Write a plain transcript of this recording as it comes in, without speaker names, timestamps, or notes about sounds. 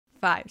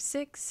5,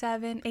 6,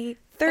 7, 8,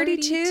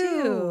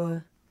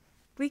 32.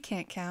 We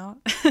can't count.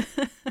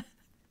 5,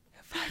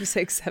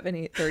 6, 7,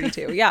 8,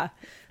 32. Yeah,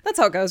 that's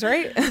how it goes,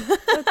 right?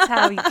 That's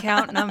how you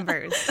count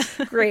numbers.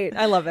 Great.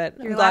 I love it.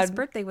 Your last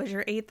birthday was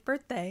your 8th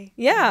birthday.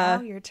 Yeah.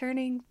 And now you're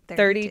turning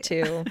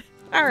 32.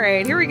 All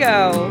right, here we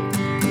go.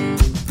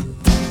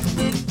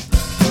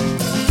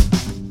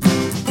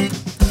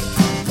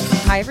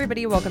 Hi,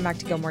 everybody. Welcome back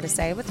to Gilmore to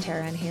Say with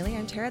Tara and Haley.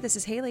 I'm Tara. This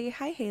is Haley.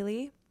 Hi,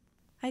 Haley.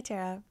 Hi,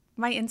 Tara.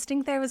 My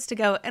instinct there was to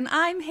go, and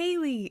I'm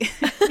Haley.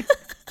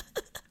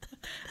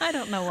 I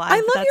don't know why.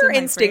 I love your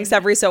instincts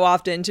every so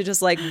often to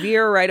just like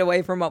veer right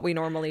away from what we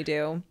normally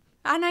do.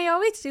 And I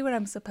always do what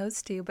I'm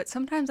supposed to, but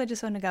sometimes I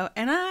just want to go,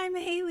 and I'm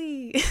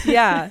Haley.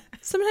 Yeah.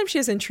 Sometimes she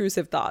has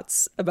intrusive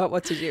thoughts about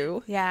what to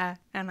do. Yeah,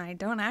 and I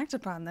don't act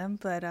upon them,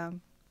 but I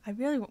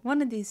really,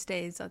 one of these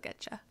days I'll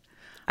get you.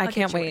 I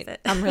can't wait.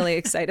 I'm really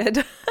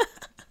excited.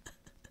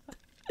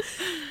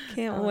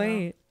 Can't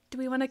wait. Do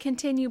we want to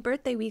continue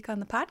birthday week on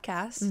the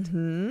podcast?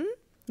 Mm-hmm.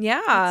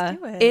 Yeah. Let's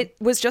do it. It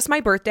was just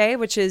my birthday,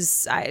 which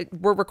is,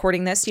 we're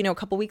recording this, a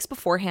couple weeks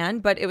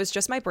beforehand, but it was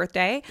just my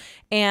birthday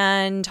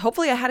and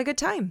hopefully I had a good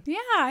time. Yeah,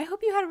 I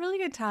hope you had a really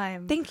good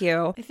time. Thank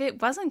you. If it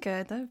wasn't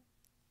good,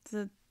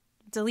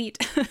 delete.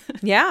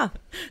 Yeah.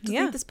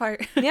 Delete this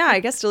part. Yeah, I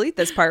guess delete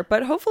this part,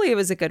 but hopefully it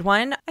was a good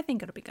one. I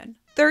think it'll be good.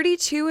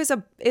 32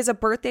 is a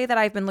birthday that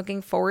I've been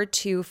looking forward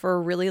to for a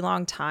really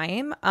long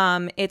time.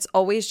 It's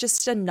always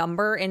just a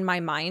number in my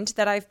mind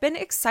that I've been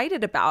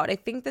excited about. I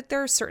think that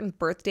there are certain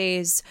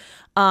birthdays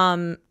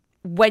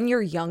when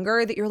you're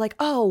younger that you're like,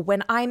 oh,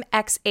 when I'm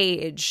X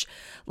age,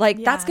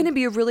 that's going to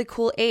be a really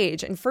cool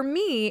age. And for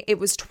me, it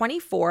was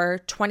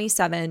 24,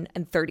 27,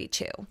 and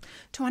 32.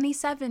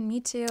 27, me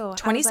too.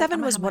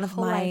 27 was one of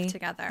my life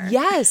together.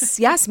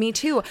 Yes, me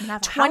too. And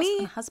have a house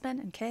and a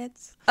husband and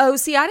kids. Oh,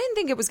 see, I didn't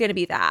think it was going to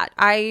be that.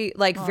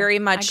 Very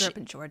much. I grew up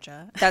in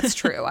Georgia. That's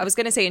true. I was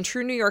going to say in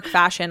true New York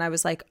fashion, I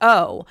was like,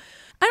 oh,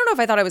 I don't know if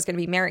I thought I was going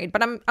to be married,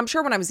 but I'm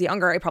sure when I was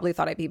younger, I probably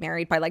thought I'd be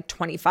married by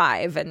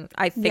 25. And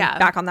I think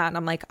back on that and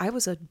I'm like, I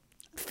was a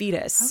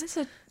fetus.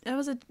 I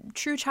was a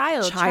true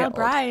child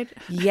bride.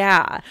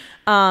 Yeah.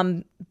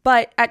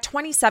 But at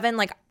 27,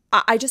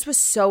 I just was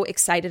so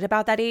excited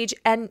about that age.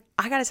 And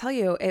I got to tell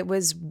you, it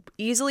was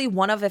easily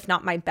one of, if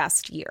not my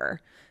best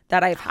year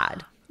that I've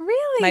had.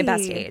 Really? My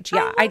best age.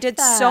 Yeah. I did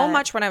so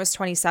much when I was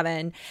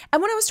 27.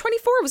 And when I was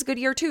 24, it was a good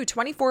year too.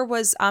 24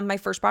 was my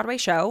first Broadway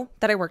show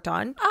that I worked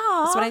on.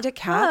 Oh, that's when I did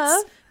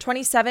Cats.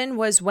 27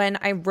 was when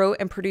I wrote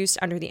and produced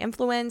Under the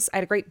Influence. I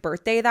had a great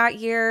birthday that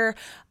year.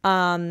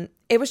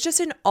 It was just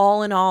an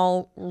all in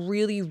all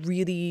really,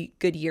 really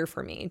good year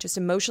for me. Just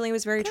emotionally, it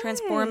was very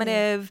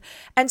transformative.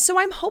 And so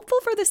I'm hopeful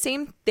for the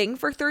same thing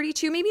for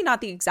 32. Maybe not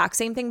the exact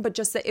same thing, but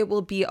just that it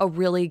will be a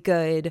really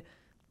good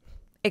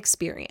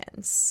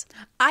experience.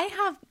 I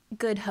have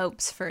good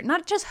hopes for,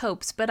 not just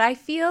hopes, but I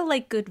feel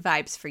like good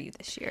vibes for you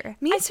this year.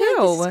 Me too. Feel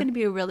like this is going to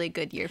be a really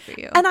good year for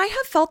you. And I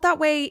have felt that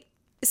way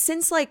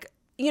since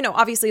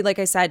obviously, like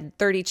I said,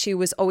 32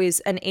 was always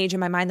an age in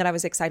my mind that I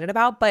was excited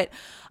about. But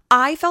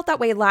I felt that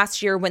way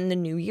last year when the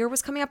new year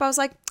was coming up. I was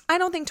like, I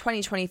don't think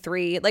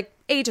 2023,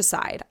 age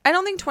aside, I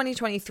don't think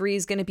 2023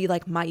 is going to be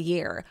my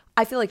year.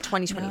 I feel like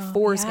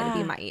 2024 is going to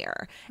be my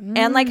year.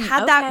 And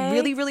had that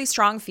really, really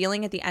strong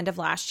feeling at the end of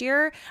last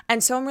year.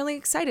 And so I'm really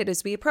excited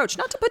as we approach,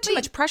 not to put too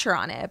much pressure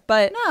on it,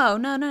 but No.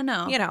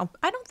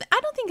 I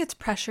don't think it's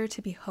pressure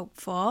to be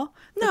hopeful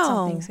that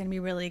something's going to be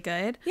really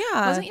good.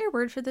 Yeah. Wasn't your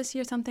word for this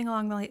year something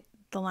along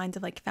the lines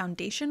of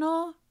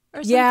foundational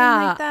or something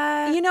like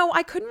that?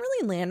 I couldn't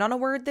really land on a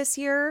word this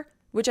year,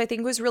 which I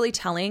think was really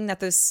telling that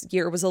this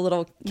year was a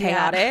little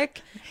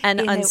chaotic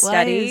and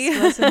unsteady.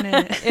 It was, wasn't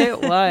it?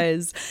 It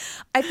was.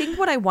 I think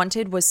what I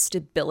wanted was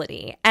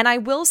stability. And I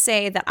will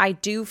say that I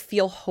do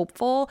feel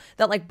hopeful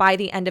that by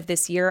the end of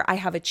this year, I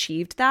have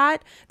achieved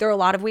that. There are a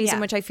lot of ways in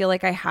which I feel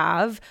like I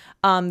have.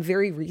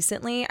 Very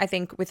recently, I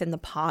think within the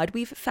pod,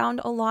 we've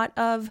found a lot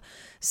of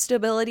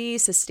stability,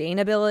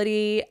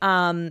 sustainability,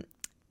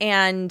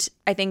 and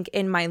I think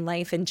in my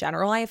life in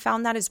general, I have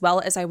found that as well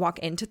as I walk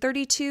into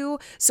 32.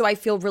 So I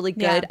feel really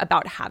good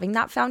about having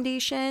that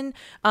foundation.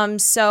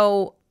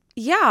 So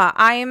yeah,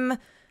 I'm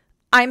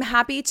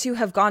happy to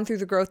have gone through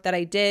the growth that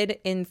I did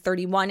in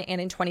 31 and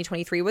in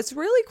 2023. What's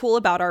really cool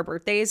about our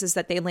birthdays is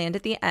that they land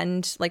at the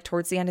end,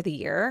 towards the end of the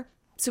year.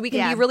 So we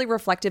can be really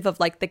reflective of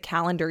the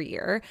calendar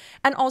year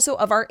and also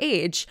of our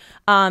age.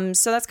 So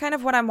that's kind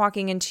of what I'm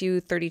walking into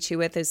 32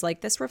 with is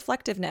this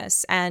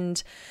reflectiveness.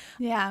 And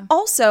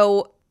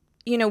also,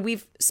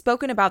 we've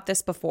spoken about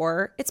this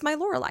before. It's my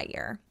Lorelai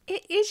year.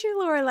 It is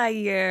your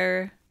Lorelai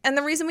year. And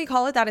the reason we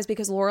call it that is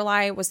because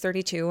Lorelai was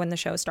 32 when the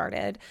show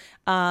started.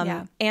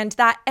 And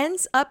that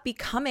ends up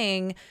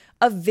becoming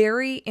a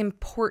very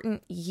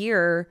important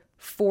year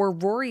for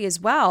Rory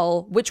as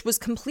well, which was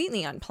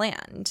completely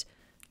unplanned.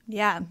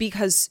 Yeah.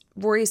 Because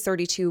Rory is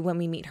 32 when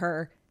we meet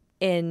her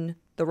in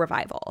the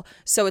revival.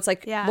 So it's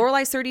like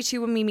Lorelai's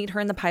 32 when we meet her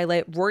in the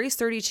pilot, Rory's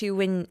 32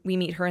 when we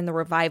meet her in the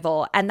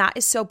revival, and that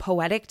is so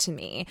poetic to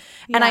me.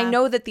 And I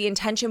know that the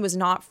intention was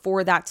not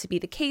for that to be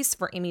the case,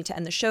 for Amy to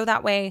end the show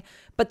that way,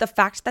 but the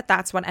fact that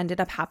that's what ended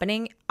up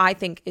happening, I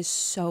think is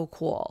so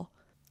cool.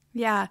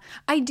 Yeah.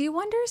 I do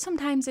wonder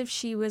sometimes if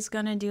she was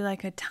going to do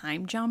like a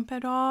time jump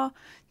at all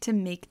to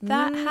make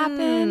that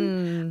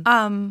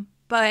happen.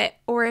 But,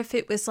 or if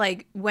it was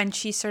like when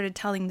she started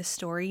telling the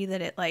story that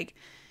it like,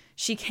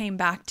 she came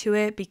back to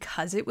it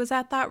because it was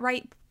at that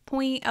right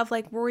point of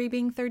like Rory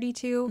being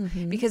 32.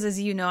 Because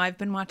as you know, I've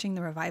been watching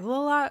the revival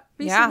a lot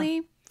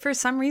recently for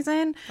some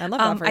reason. I love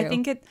that for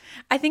you.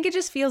 I think it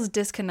just feels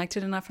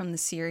disconnected enough from the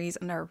series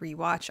and our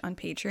rewatch on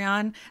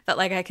Patreon that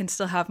like I can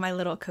still have my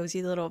little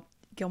cozy little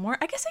Gilmore.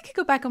 I guess I could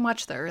go back and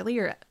watch the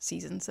earlier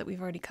seasons that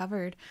we've already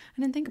covered.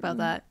 I didn't think about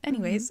that.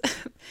 Anyways,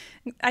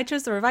 I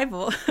chose the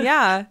revival.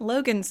 Yeah.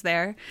 Logan's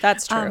there.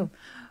 That's true.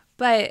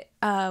 But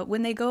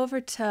when they go over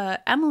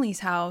to Emily's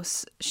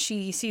house,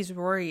 she sees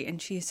Rory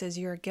and she says,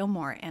 "You're a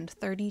Gilmore and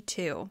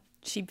 32."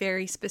 She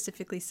very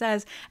specifically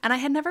says, and I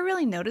had never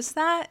really noticed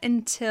that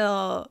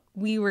until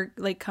we were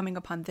like coming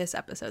upon this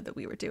episode that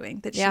we were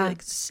doing, that she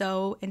like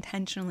so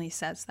intentionally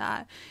says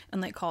that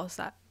and like calls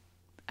that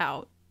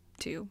out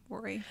to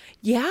Rory.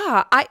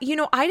 Yeah. I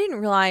didn't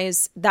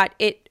realize that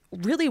it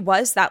really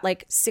was that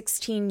like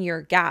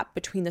 16-year gap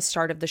between the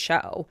start of the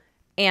show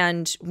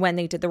and when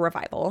they did the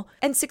revival.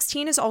 And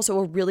 16 is also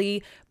a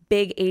really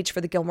big age for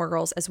the Gilmore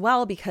Girls as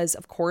well, because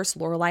of course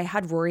Lorelai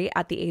had Rory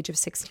at the age of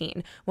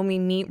 16. When we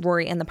meet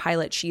Rory in the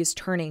pilot, she is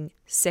turning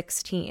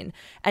 16.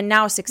 And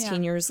now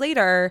 16 years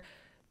later,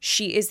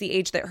 she is the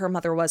age that her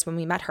mother was when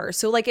we met her.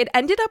 So like it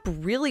ended up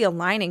really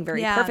aligning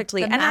very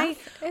perfectly. The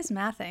math is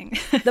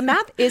mathing. The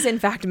math is in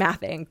fact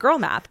mathing. Girl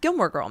math,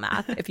 Gilmore Girl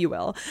math, if you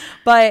will.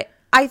 But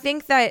I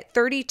think that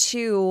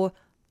 32,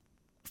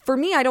 for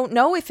me, I don't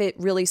know if it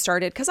really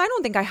started, because I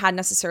don't think I had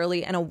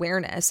necessarily an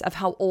awareness of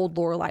how old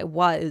Lorelai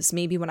was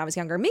maybe when I was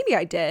younger. Maybe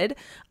I did.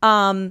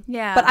 But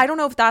I don't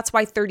know if that's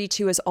why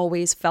 32 has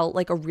always felt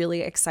like a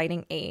really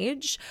exciting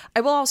age.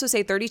 I will also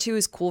say 32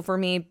 is cool for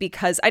me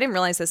because I didn't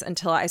realize this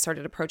until I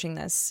started approaching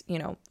this,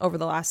 over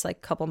the last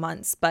like couple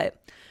months.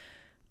 But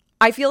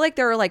I feel like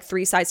there are like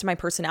three sides to my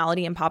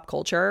personality in pop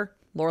culture.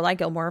 Lorelai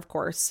Gilmore, of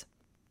course,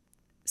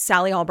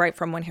 Sally Albright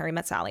from When Harry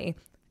Met Sally,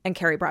 and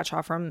Carrie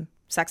Bradshaw from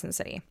Sex and the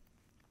City.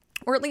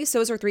 Or at least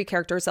those are three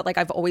characters that like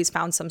I've always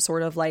found some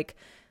sort of like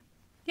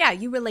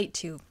you relate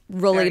to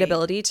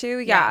relatability to.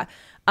 Yeah.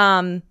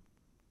 And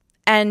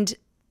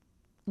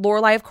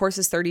Lorelai, of course,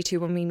 is 32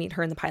 when we meet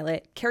her in the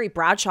pilot. Carrie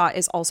Bradshaw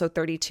is also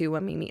 32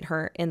 when we meet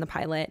her in the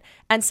pilot.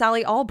 And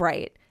Sally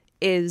Albright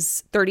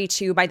is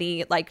 32 by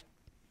the like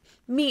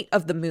meat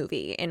of the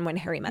movie in When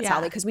Harry Met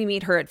Sally, because we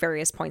meet her at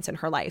various points in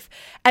her life.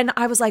 And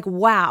I was like,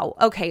 wow,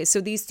 okay, so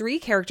these three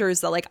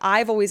characters that like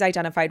I've always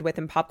identified with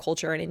in pop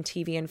culture and in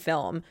TV and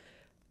film,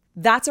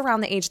 that's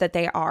around the age that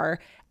they are.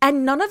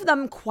 And none of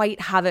them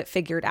quite have it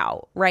figured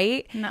out,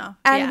 right? No.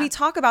 And we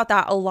talk about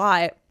that a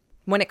lot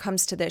when it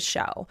comes to this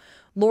show.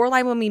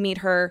 Lorelai, when we meet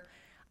her,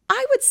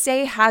 I would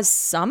say has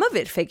some of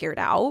it figured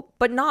out,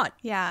 but not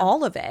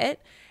all of it.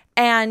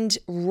 And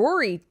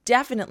Rory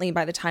definitely,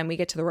 by the time we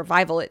get to the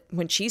revival,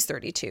 when she's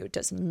 32,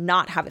 does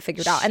not have it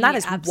figured out. And that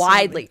is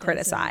widely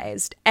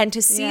criticized. And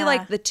to see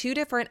like the two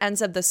different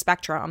ends of the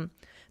spectrum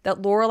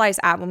that Lorelai's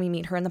at when we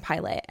meet her in the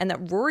pilot and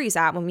that Rory's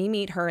at when we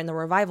meet her in the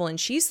revival, and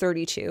she's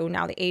 32,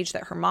 now the age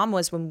that her mom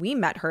was when we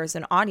met her as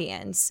an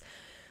audience.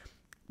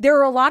 There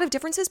are a lot of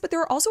differences, but there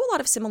are also a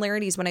lot of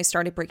similarities when I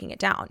started breaking it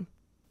down.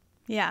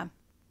 Yeah.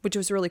 Which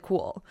was really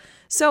cool.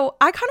 So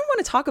I kind of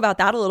want to talk about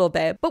that a little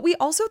bit, but we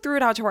also threw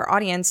it out to our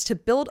audience to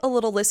build a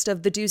little list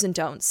of the do's and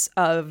don'ts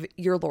of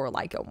your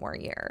Lorelai Gilmore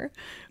year,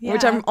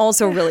 which I'm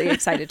also really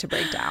excited to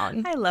break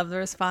down. I love the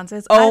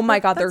responses. Oh my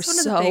God, they're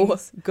so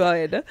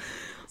good.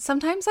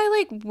 Sometimes I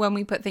like when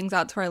we put things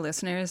out to our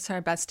listeners, to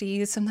our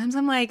besties, sometimes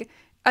I'm like,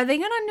 are they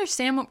going to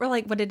understand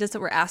what it is that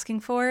we're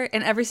asking for?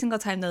 And every single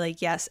time they're like,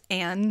 yes,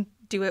 and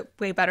do it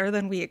way better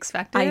than we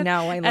expected. I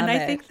know, I love it. And I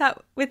think that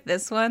with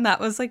this one, that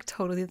was like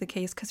totally the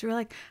case, because we were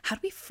like, how do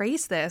we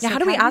phrase this? Yeah, like, how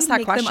do we ask that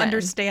make question? Them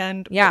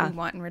understand what we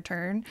want in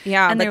return?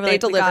 Yeah, and they were like,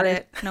 delivered we got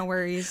it. No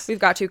worries. We've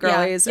got you,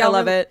 girlies. I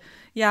love it.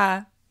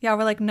 Yeah. Yeah,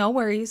 we're like, no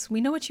worries.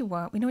 We know what you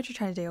want. We know what you're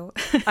trying to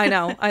do. I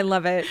know. I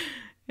love it.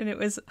 And it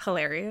was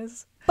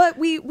hilarious. But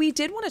we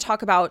did want to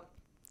talk about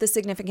the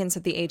significance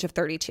of the age of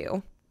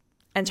 32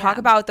 and talk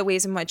about the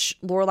ways in which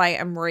Lorelai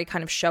and Rory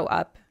kind of show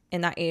up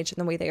in that age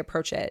and the way they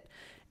approach it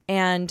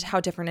and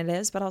how different it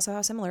is, but also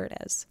how similar it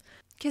is.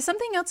 Because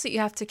something else that you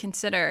have to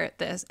consider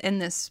this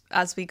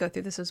as we go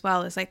through this as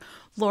well is like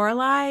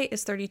Lorelai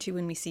is 32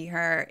 when we see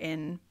her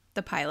in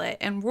the pilot,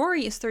 and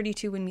Rory is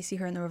 32 when we see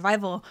her in the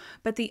revival.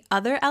 But the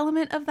other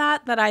element of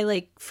that I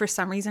like for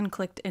some reason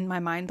clicked in my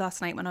mind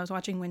last night when I was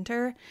watching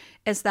Winter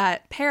is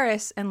that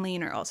Paris and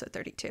Lane are also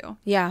 32.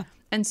 Yeah.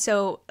 And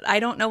so I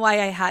don't know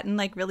why I hadn't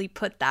like really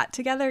put that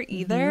together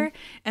either.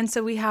 Mm-hmm. And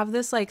so we have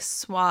this like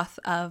swath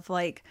of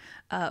like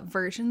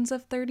versions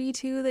of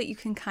 32 that you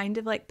can kind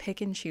of like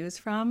pick and choose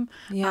from.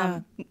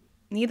 Yeah.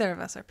 neither of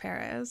us are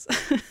Paris.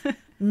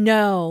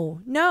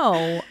 No.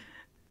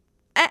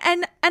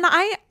 And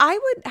I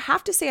would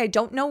have to say I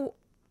don't know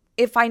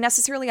if I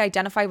necessarily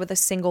identify with a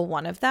single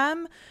one of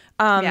them,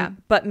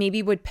 but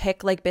maybe would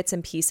pick like bits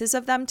and pieces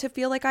of them to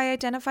feel like I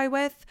identify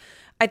with.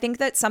 I think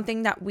that's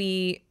something that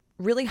we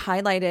really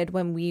highlighted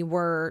when we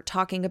were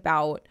talking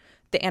about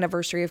the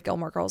anniversary of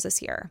Gilmore Girls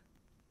this year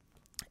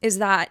is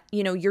that,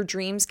 you know, your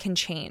dreams can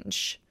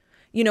change.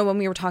 You know, when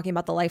we were talking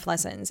about the life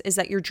lessons, is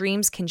that your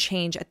dreams can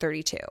change at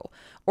 32,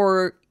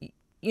 or,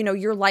 you know,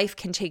 your life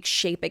can take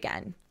shape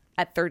again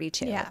at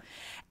 32. Yeah.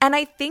 And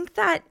I think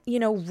that, you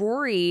know,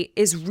 Rory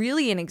is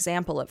really an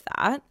example of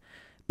that,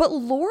 but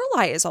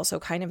Lorelai is also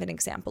kind of an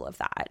example of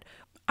that.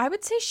 I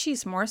would say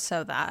she's more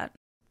so that.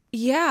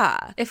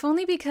 Yeah. If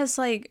only because,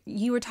 like,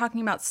 you were talking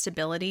about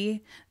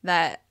stability,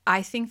 that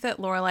I think that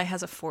Lorelai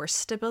has a forced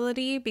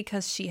stability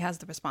because she has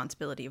the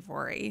responsibility of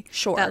Rory.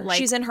 Sure. That, like,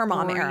 she's in her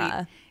mom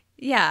era.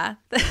 Yeah.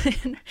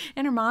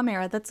 In her mom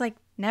era, that's, like,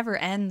 never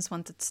ends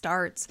once it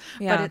starts.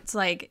 Yeah. But it's,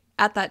 like,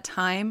 at that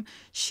time,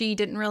 she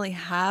didn't really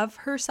have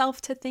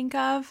herself to think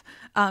of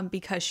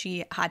because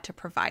she had to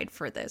provide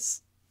for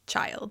this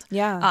child.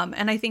 Yeah.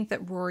 And I think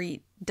that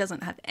Rory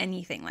doesn't have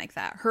anything like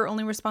that. Her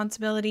only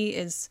responsibility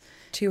is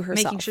to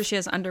herself, making sure she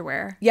has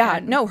underwear. Yeah,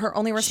 no, her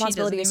only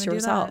responsibility is to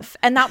herself.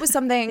 And that was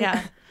something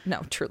yeah.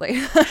 No,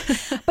 truly.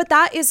 But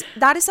that is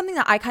something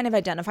that I kind of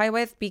identify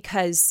with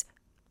because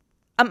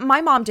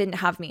my mom didn't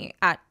have me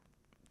at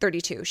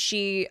 32.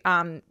 She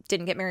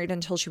didn't get married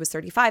until she was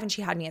 35 and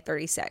she had me at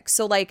 36.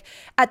 So like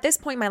at this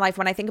point in my life,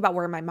 when I think about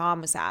where my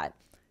mom was at,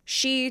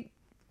 she,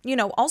 you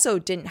know, also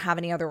didn't have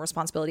any other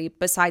responsibility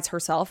besides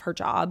herself, her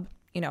job,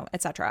 you know,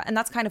 etc. And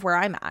that's kind of where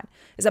I'm at,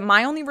 is that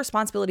my only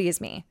responsibility is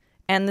me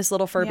and this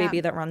little fur baby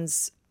that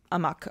runs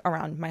amok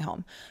around my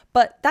home.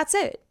 But that's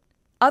it.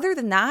 Other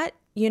than that,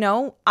 you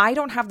know, I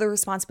don't have the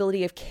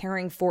responsibility of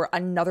caring for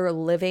another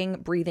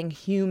living, breathing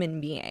human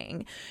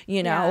being,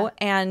 you know?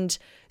 Yeah. And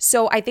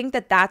so I think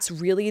that that's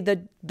really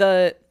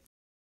the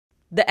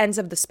ends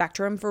of the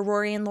spectrum for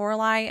Rory and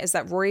Lorelai, is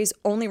that Rory's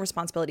only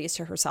responsibility is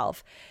to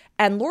herself.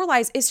 And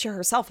Lorelai's is to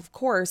herself, of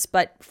course,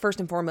 but first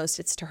and foremost,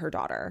 it's to her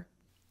daughter.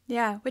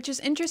 Yeah, which is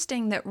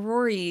interesting that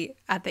Rory,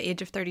 at the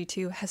age of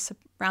 32, has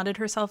surrounded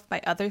herself by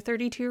other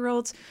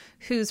 32-year-olds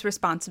whose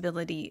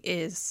responsibility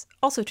is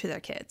also to their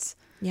kids.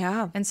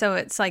 Yeah. And so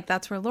it's like,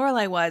 that's where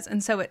Lorelai was.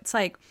 And so it's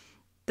like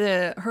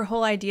her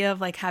whole idea of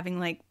like having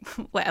like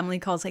what Emily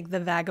calls like the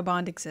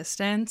vagabond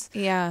existence.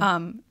 Yeah.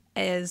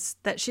 Is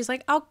that she's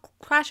like, I'll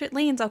crash at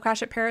Lane's, I'll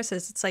crash at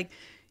Paris's. It's like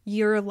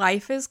your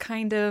life is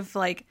kind of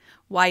like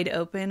wide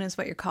open is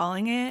what you're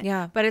calling it.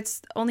 Yeah. But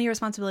it's only your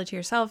responsibility to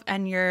yourself,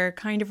 and you're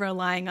kind of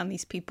relying on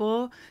these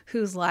people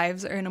whose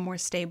lives are in a more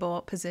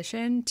stable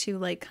position to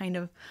like kind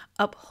of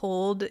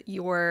uphold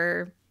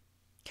your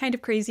kind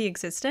of crazy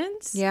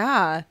existence.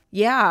 Yeah.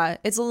 Yeah.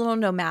 It's a little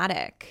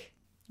nomadic.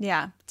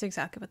 Yeah. It's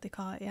exactly what they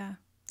call it. Yeah.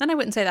 And I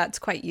wouldn't say that's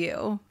quite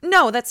you.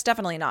 No, that's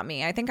definitely not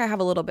me. I think I have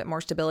a little bit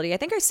more stability. I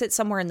think I sit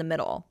somewhere in the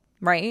middle,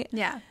 right?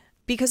 Yeah.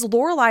 Because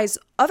Lorelai's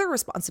other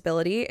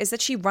responsibility is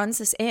that she runs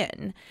this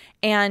inn.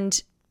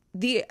 And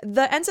the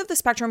ends of the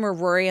spectrum where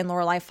Rory and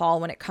Lorelai fall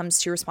when it comes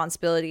to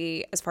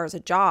responsibility as far as a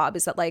job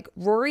is that like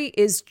Rory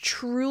is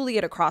truly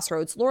at a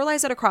crossroads.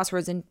 Lorelai's at a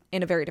crossroads in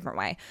a very different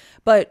way.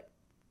 But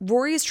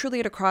Rory is truly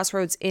at a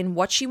crossroads in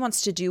what she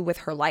wants to do with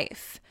her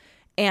life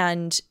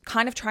and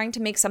kind of trying to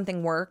make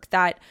something work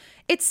that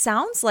it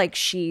sounds like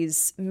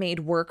she's made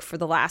work for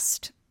the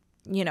last,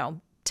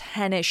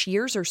 10-ish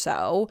years or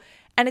so.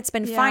 And it's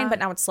been fine, but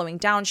now it's slowing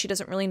down. She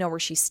doesn't really know where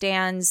she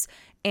stands.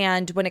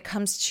 And when it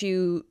comes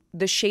to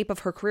the shape of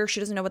her career, she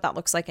doesn't know what that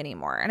looks like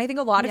anymore. And I think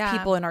a lot of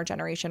people in our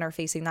generation are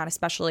facing that,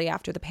 especially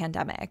after the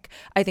pandemic.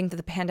 I think that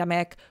the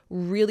pandemic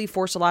really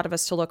forced a lot of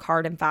us to look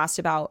hard and fast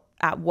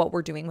at what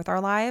we're doing with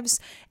our lives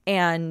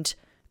and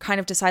kind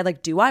of decide,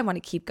 like, do I want to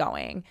keep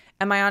going?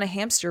 Am I on a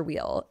hamster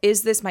wheel?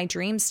 Is this my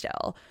dream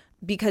still?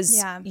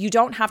 Because you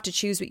don't have to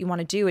choose what you want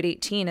to do at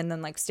 18 and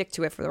then like stick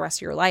to it for the rest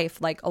of your life,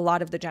 like a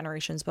lot of the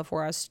generations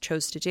before us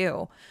chose to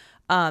do.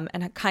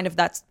 And kind of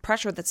that's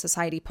pressure that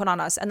society put on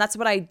us. And that's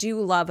what I do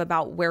love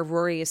about where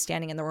Rory is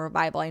standing in the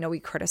revival. I know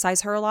we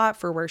criticize her a lot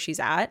for where she's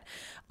at.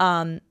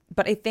 But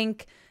I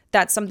think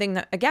that's something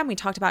that, again, we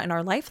talked about in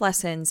our life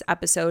lessons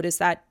episode, is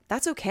that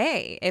that's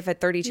okay if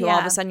at 32, all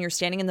of a sudden you're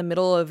standing in the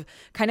middle of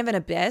kind of an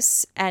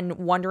abyss and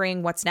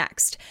wondering what's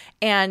next.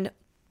 And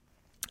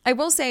I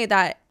will say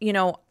that,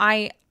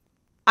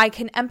 I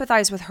can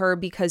empathize with her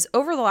because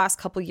over the last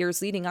couple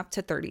years leading up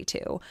to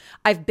 32,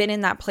 I've been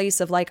in that place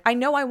of like, I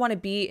know I want to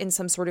be in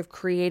some sort of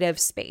creative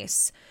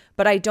space,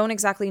 but I don't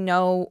exactly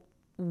know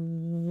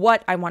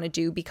what I want to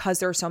do because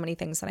there are so many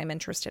things that I'm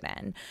interested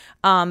in.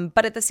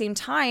 But at the same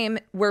time,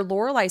 where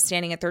Lorelai's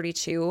standing at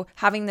 32,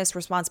 having this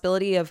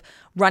responsibility of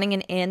running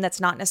an inn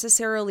that's not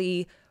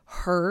necessarily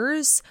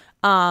hers,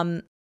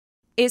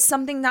 is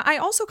something that I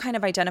also kind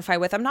of identify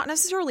with. I'm not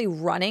necessarily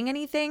running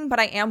anything, but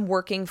I am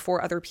working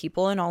for other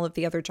people in all of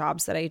the other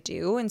jobs that I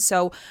do. And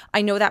so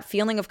I know that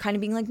feeling of kind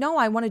of being like, no,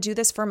 I want to do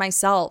this for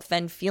myself,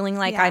 and feeling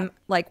like I'm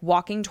like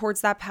walking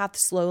towards that path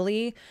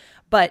slowly.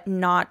 but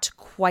not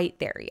quite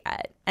there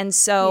yet. And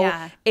so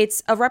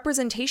it's a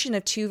representation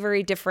of two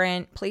very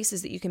different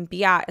places that you can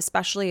be at,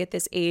 especially at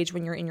this age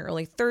when you're in your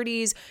early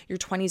 30s. Your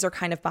 20s are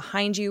kind of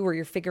behind you where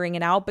you're figuring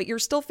it out, but you're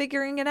still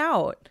figuring it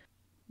out.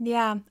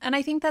 Yeah. And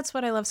I think that's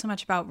what I love so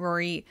much about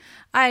Rory.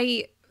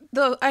 I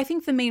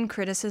think the main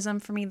criticism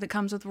for me that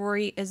comes with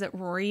Rory is that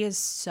Rory is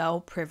so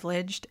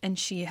privileged and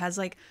she has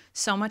like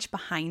so much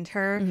behind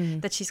her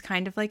that she's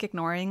kind of like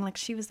ignoring. Like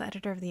she was the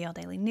editor of the Yale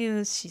Daily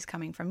News. She's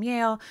coming from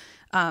Yale.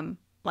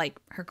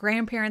 Like her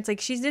grandparents,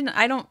 like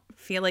I don't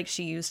feel like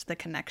she used the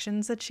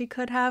connections that she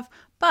could have,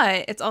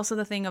 but it's also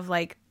the thing of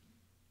like,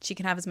 she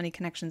can have as many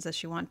connections as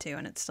she wants to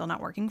and it's still not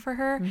working for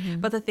her.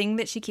 But the thing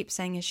that she keeps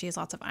saying is she has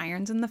lots of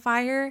irons in the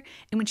fire.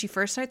 And when she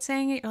first starts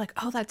saying it, you're like,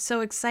 oh, that's so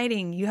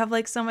exciting. You have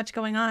like so much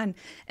going on.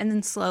 And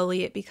then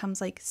slowly it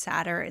becomes like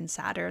sadder and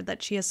sadder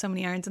that she has so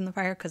many irons in the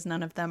fire because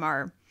none of them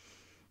are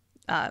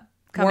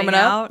coming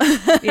out.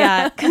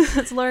 Yeah.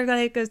 Because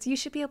Lorelai goes, you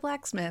should be a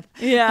blacksmith.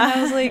 Yeah. And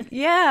I was like,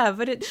 yeah,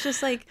 but it's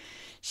just like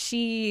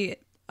she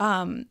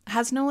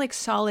has no like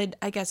solid,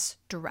 I guess,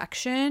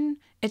 direction.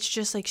 It's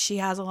just like she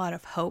has a lot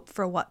of hope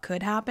for what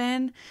could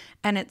happen.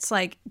 And it's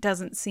like,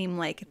 doesn't seem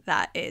like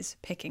that is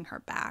picking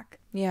her back.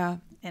 Yeah.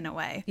 In a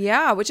way.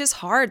 Yeah, which is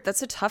hard.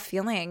 That's a tough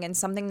feeling and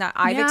something that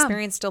I've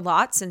experienced a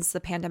lot since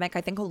the pandemic.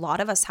 I think a lot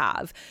of us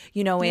have,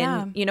 you know,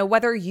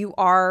 whether you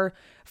are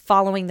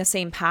following the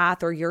same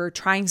path or you're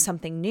trying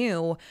something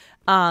new,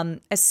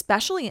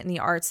 especially in the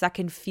arts, that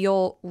can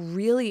feel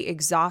really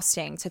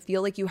exhausting to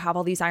feel like you have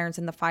all these irons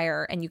in the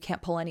fire and you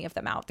can't pull any of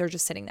them out. They're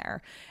just sitting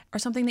there. Or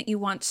something that you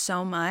want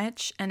so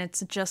much and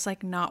it's just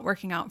like not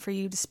working out for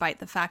you despite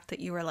the fact that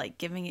you were like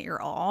giving it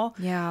your all.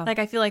 Yeah. Like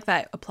I feel like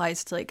that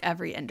applies to like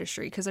every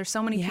industry because there's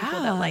so many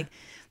people that like,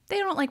 they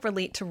don't like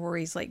relate to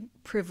Rory's like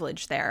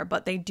privilege there,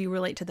 but they do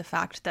relate to the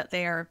fact that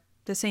they are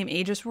the same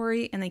age as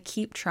Rory and they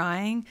keep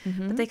trying,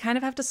 but they kind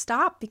of have to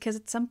stop because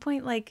at some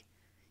point like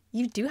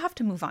you do have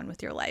to move on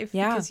with your life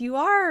because you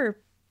are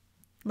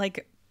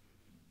like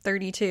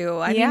 32.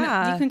 I mean,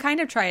 you can kind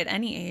of try at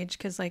any age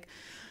because like,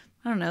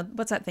 I don't know,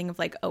 what's that thing of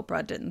like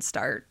Oprah didn't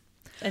start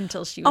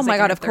until she was oh my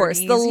like, God, of 30s, course.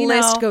 The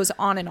list goes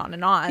on and on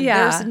and on.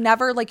 Yeah. There's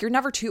never like, you're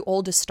never too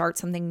old to start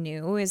something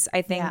new is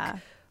I think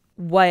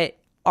what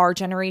our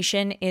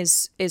generation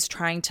is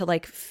trying to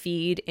like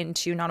feed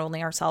into not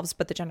only ourselves,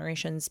 but the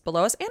generations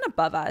below us and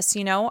above us.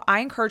 You know, I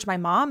encourage my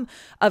mom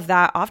of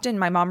that often.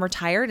 My mom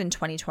retired in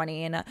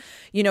 2020 and,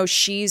 you know,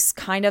 she's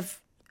kind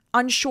of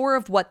unsure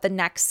of what the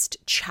next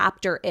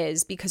chapter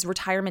is because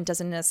retirement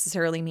doesn't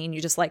necessarily mean you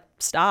just like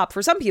stop.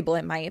 For some people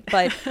it might,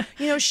 but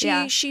you know,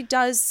 she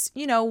does,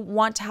 you know,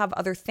 want to have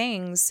other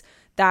things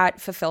that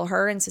fulfill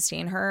her and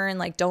sustain her and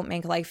like don't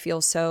make life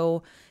feel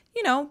so,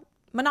 you know,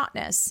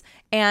 monotonous.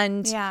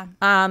 And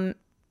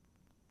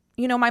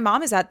you know, my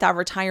mom is at that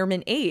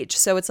retirement age,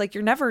 so it's like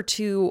you're never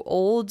too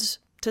old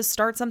to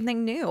start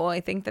something new. I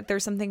think that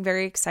there's something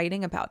very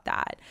exciting about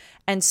that.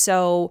 And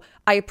so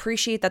I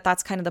appreciate that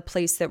that's kind of the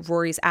place that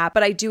Rory's at,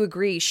 but I do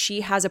agree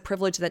she has a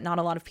privilege that not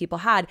a lot of people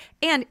had.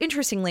 And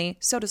interestingly,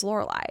 so does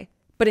Lorelai,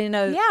 but in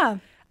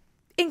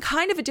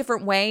kind of a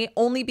different way,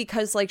 only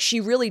because like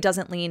she really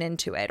doesn't lean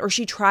into it or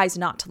she tries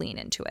not to lean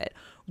into it.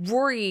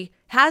 Rory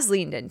has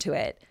leaned into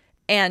it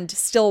and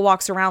still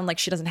walks around like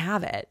she doesn't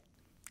have it.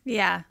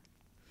 Yeah.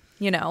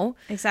 You know?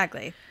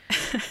 Exactly.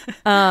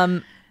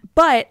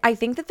 But I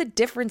think that the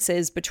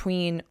differences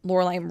between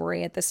Lorelai and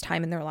Rory at this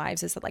time in their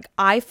lives is that like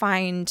I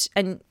find,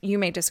 and you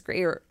may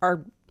disagree or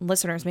our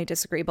listeners may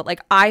disagree, but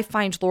like I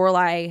find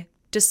Lorelai,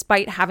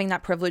 despite having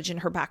that privilege in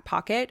her back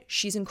pocket,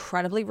 she's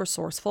incredibly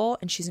resourceful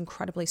and she's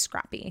incredibly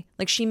scrappy.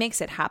 Like she makes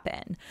it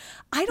happen.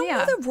 I don't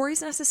know that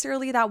Rory's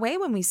necessarily that way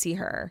when we see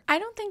her. I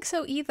don't think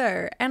so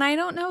either. And I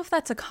don't know if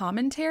that's a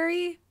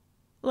commentary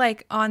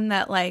like on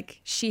that, like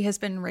she has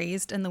been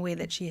raised in the way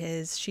that she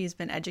is, she's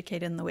been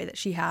educated in the way that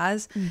she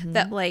has,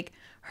 that like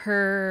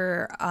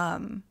her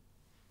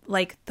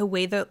like the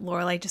way that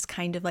Lorelai just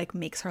kind of like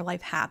makes her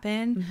life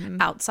happen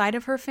outside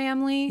of her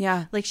family.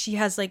 Yeah. Like she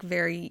has like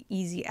very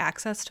easy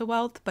access to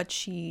wealth, but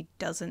she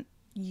doesn't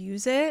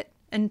use it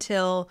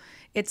until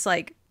it's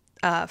like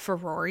for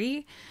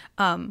Rory.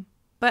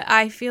 But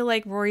I feel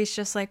like Rory's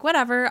just like,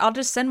 whatever, I'll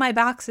just send my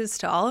boxes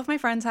to all of my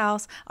friends'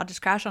 house. I'll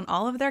just crash on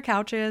all of their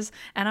couches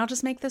and I'll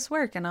just make this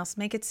work. And I'll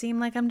make it seem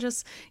like I'm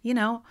just, you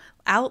know,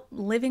 out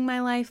living my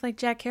life like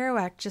Jack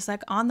Kerouac, just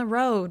like on the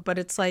road. But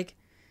it's like,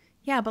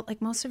 yeah, but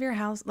like most of your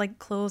house, like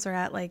clothes are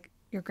at like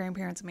your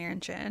grandparents'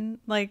 mansion.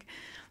 Like,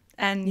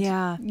 and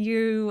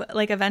you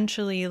like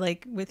eventually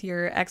like with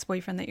your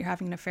ex-boyfriend that you're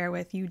having an affair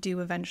with, you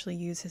do eventually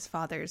use his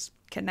father's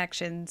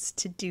connections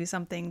to do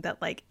something that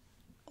like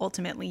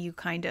ultimately you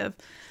kind of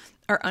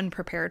are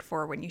unprepared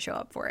for when you show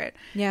up for it.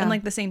 Yeah. And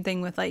like the same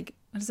thing with like,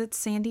 what is it?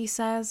 Sally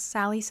says?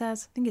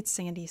 I think it's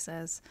Sandy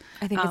says.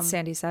 I think it's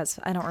Sandy says.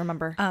 I don't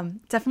remember.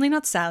 Definitely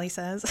not Sally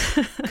says.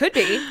 Could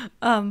be.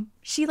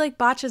 She like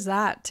botches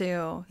that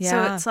too. Yeah.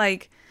 So it's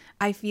like,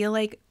 I feel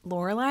like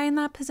Lorelai in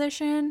that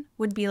position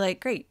would be like,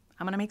 great,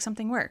 I'm going to make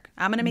something work.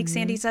 I'm going to make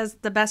Sandy Says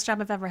the best job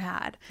I've ever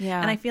had.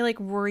 Yeah. And I feel like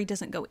Rory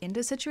doesn't go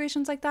into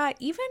situations like that.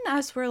 Even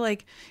as we're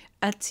like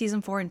at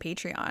season 4 in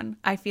Patreon,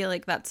 I feel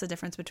like that's the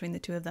difference between the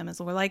two of them is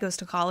Lorelai goes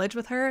to college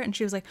with her and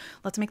she was like,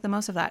 let's make the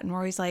most of that. And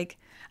Rory's like,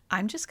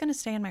 I'm just going to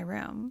stay in my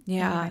room and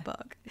read my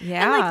book.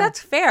 Yeah. And like, that's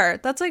fair.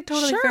 That's like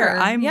totally Sure. fair.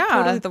 I'm Yeah.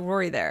 totally the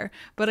Rory there.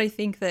 But I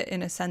think that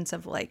in a sense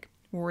of like,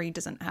 Rory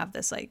doesn't have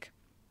this like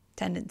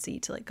tendency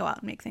to like go out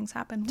and make things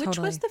happen, which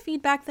was the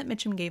feedback that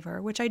Mitchum gave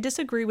her, which I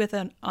disagree with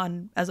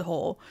on as a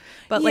whole.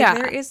 But like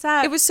there is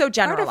that it was so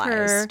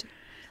generalized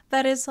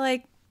that is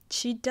like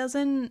she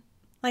doesn't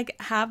like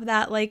have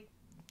that like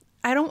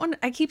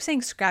I keep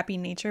saying scrappy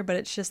nature, but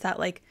it's just that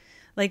like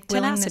willingness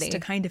tenacity. to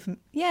kind of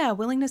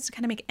willingness to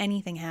kind of make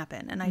anything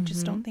happen, and I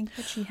just don't think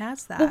that she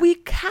has that. Well, we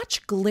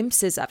catch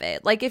glimpses of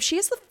it. Like if she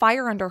has the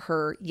fire under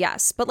her,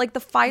 yes, but like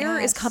the fire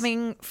is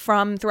coming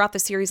from throughout the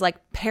series, like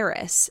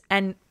Paris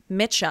and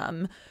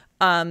Mitchum,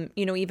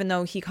 you know, even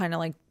though he kind of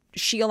like,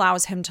 she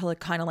allows him to like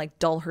kind of like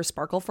dull her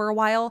sparkle for a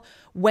while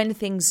when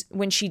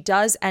she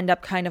does end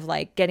up kind of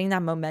like getting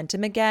that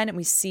momentum again. And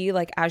we see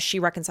like as she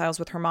reconciles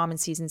with her mom in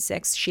season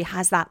 6, she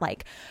has that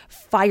like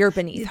fire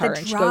beneath her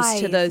and she goes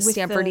to the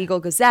Stamford Eagle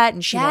Gazette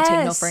and she won't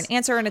take no for an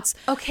answer. And it's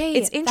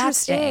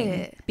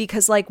interesting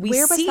because like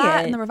where was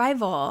that in the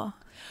revival?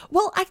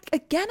 Well, I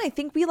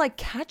think we like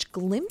catch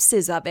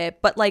glimpses of it,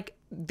 but like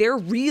they're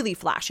really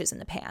flashes in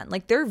the pan.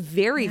 Like they're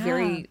very,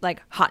 very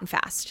like hot and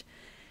fast.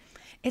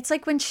 It's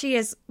like when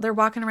they're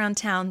walking around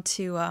town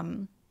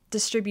to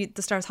distribute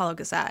the Stars Hollow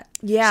Gazette.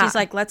 Yeah. She's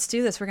like, let's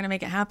do this. We're going to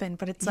make it happen.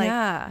 But it's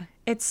like,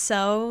 it's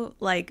so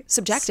like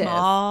subjective.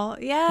 Small.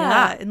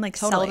 Yeah. And like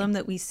seldom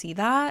that we see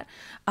that.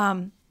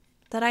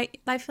 That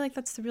I feel like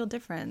that's the real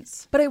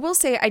difference. But I will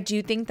say, I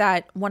do think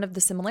that one of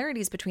the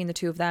similarities between the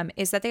two of them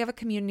is that they have a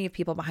community of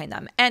people behind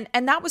them. And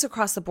that was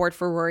across the board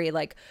for Rory.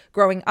 Like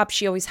growing up,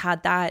 she always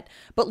had that.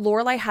 But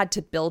Lorelai had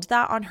to build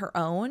that on her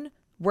own.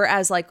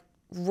 Whereas like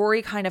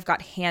Rory kind of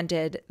got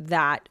handed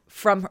that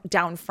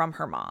down from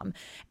her mom.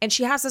 And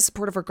she has the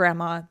support of her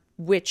grandma,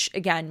 which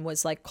again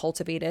was like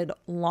cultivated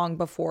long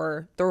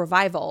before the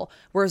revival.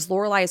 Whereas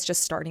Lorelai is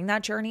just starting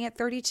that journey at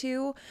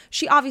 32.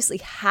 She obviously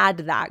had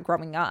that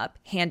growing up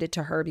handed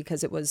to her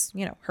because it was,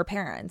 you know, her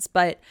parents.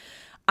 But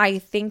I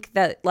think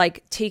that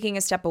like taking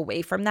a step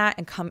away from that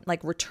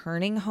and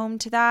returning home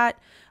to that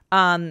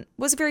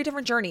was a very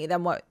different journey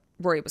than what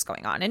Rory was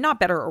going on. And not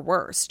better or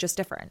worse, just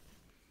different.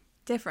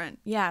 Different,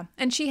 yeah.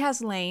 And she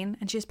has Lane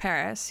and she's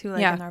Paris, who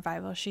like in the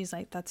revival, she's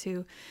like, that's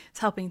who is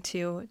helping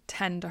to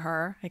tend to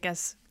her. I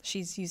guess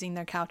she's using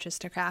their couches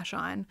to crash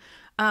on.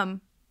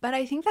 But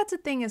I think that's the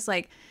thing is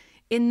like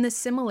in the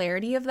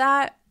similarity of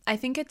that, I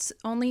think it's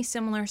only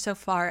similar so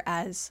far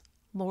as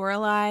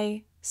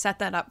Lorelai set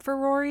that up for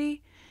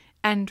Rory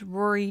and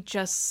Rory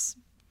just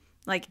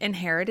like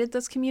inherited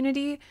this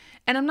community.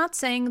 And I'm not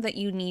saying that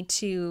you need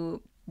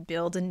to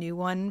build a new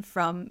one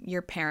from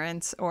your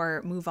parents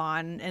or move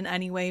on in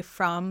any way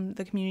from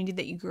the community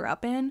that you grew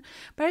up in.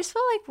 But I just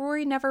feel like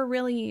Rory never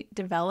really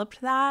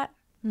developed that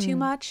too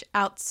much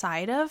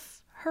outside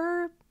of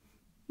her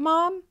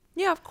mom.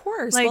 Yeah, of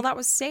course. Like, well, that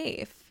was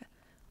safe.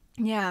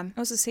 Yeah. It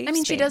was a safe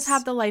space. She does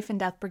have the Life and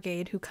Death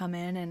Brigade who come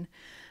in and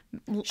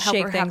help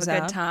her have a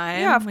good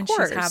time when she's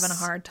having a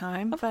hard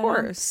time. Of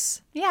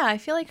course. Yeah, I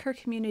feel like her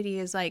community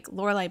is like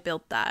Lorelai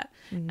built that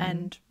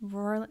and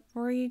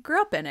Rory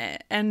grew up in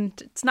it. And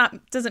it's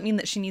doesn't mean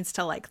that she needs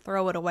to like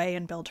throw it away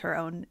and build her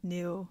own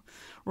new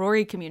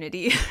Rory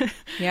community.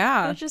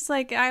 Yeah. It's just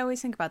like I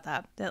always think about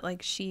that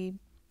like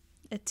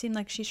it seemed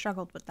like she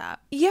struggled with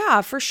that.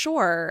 Yeah, for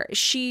sure.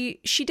 She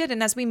did.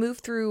 And as we move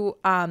through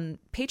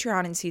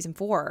Patreon in season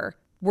 4,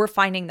 we're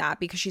finding that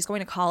because she's going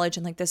to college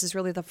and like this is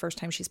really the first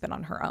time she's been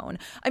on her own.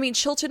 I mean,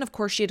 Chilton, of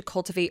course, she had to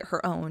cultivate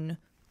her own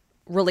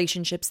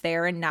relationships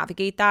there and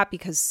navigate that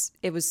because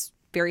it was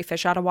very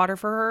fish out of water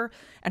for her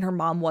and her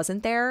mom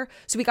wasn't there.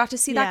 So we got to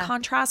see that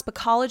contrast, but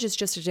college is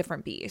just a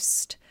different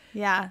beast.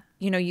 Yeah.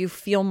 You know, you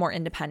feel more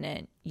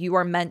independent. You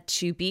are meant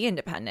to be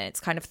independent.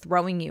 It's kind of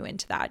throwing you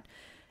into that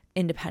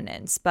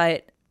independence.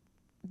 But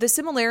the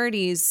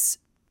similarities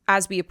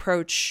as we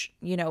approach,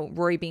 you know,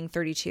 Rory being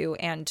 32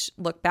 and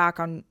look back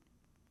on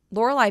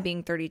Lorelai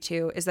being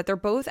 32 is that they're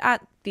both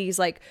at these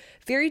like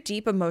very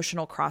deep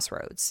emotional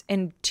crossroads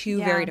in two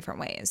very different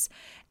ways.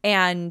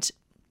 And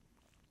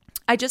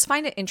I just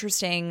find it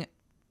interesting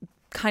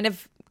kind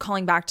of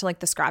calling back to like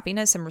the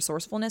scrappiness and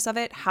resourcefulness of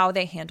it, how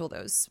they handle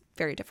those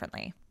very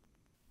differently.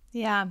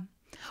 Yeah.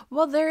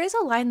 Well, there is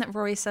a line that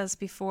Rory says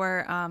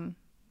before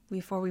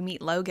we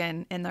meet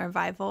Logan in the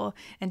revival,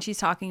 and she's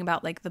talking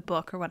about like the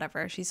book or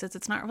whatever. She says,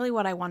 it's not really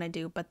what I want to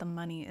do, but the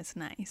money is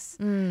nice.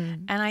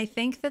 And I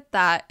think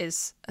that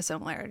is a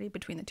similarity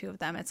between the two of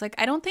them. It's like,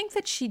 I don't think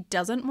that she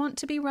doesn't want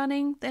to be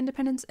running the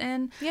Independence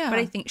Inn, but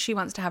I think she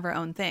wants to have her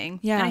own thing.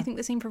 Yeah. And I think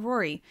the same for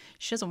Rory.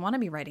 She doesn't want to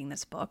be writing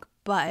this book,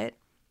 but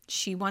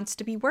she wants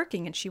to be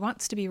working and she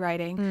wants to be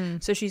writing.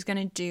 So she's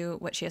going to do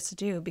what she has to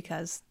do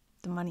because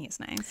the money is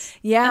nice.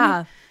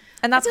 Yeah.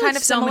 And that's kind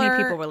of so similar.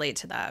 many people relate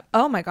to that.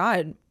 Oh my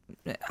God.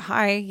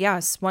 Hi.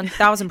 Yes.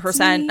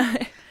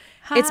 1000%.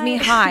 It's me.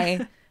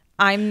 Hi.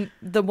 I'm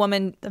the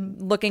woman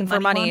looking for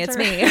money. It's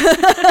me.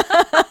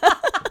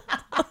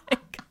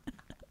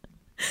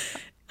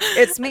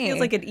 It's me. It feels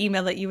like an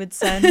email that you would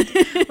send,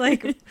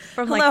 like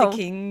from like Hello, the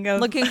king of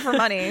looking for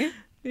money.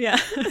 Yeah.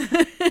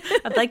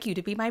 I'd like you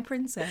to be my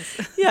princess.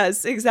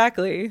 Yes,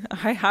 exactly.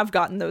 I have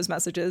gotten those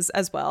messages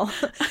as well.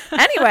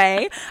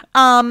 Anyway,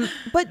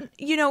 but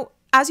you know,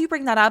 as you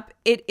bring that up,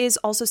 it is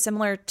also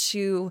similar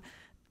to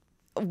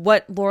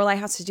what Lorelai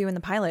has to do in the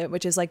pilot,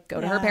 which is like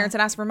go to her parents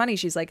and ask for money.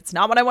 She's like, it's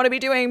not what I want to be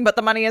doing, but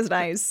the money is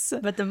nice.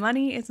 But the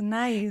money is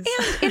nice.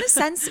 And in a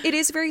sense, it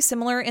is very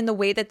similar in the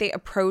way that they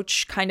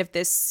approach kind of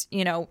this,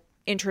 you know,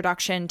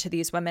 introduction to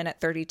these women at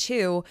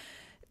 32,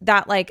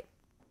 that like,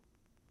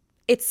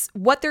 it's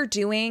what they're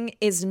doing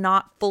is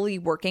not fully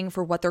working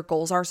for what their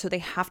goals are. So they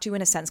have to,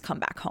 in a sense, come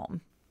back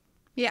home.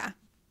 Yeah.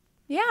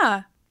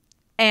 Yeah.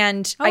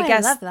 And I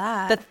guess love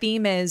that. the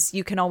theme is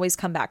you can always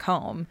come back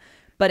home,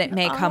 but it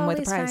may come with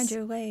a price. Always find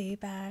your way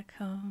back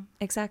home.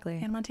 Exactly.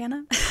 Hannah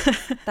Montana.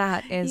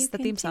 That is the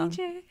theme song. You can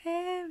change your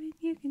hair and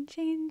you can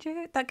change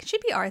your... That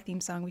should be our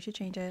theme song. We should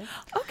change it.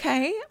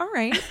 Okay. All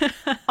right.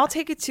 I'll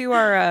take it to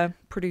our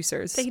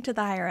producers. Take it to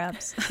the higher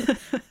ups.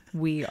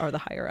 We are the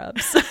higher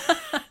ups.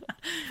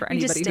 For We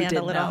anybody just who stand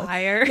didn't a little know.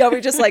 higher. Yeah, we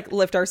just like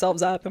lift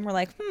ourselves up and we're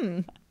like,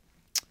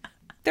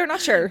 they're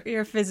not sure.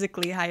 You're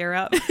physically higher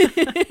up.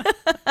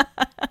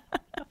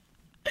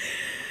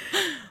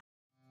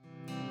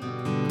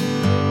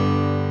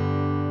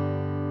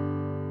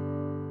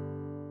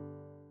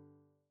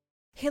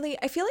 Haley,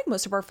 I feel like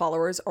most of our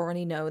followers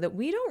already know that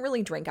we don't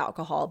really drink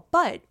alcohol,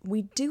 but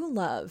we do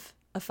love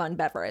a fun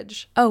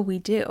beverage. Oh, we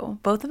do.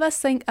 Both of us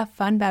think a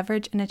fun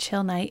beverage and a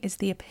chill night is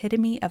the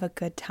epitome of a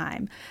good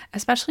time,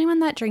 especially when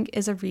that drink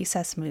is a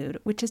recess mood,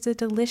 which is a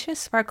delicious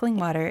sparkling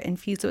water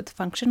infused with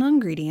functional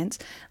ingredients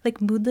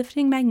like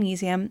mood-lifting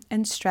magnesium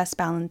and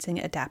stress-balancing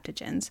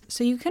adaptogens,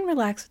 so you can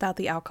relax without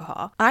the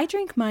alcohol. I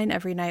drink mine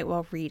every night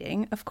while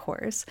reading, of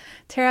course.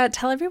 Tara,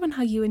 tell everyone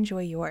how you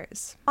enjoy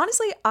yours.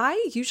 Honestly,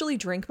 I usually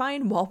drink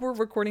mine while we're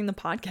recording the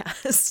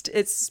podcast.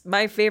 It's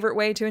my favorite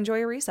way to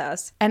enjoy a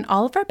recess. And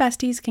all of our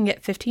besties can get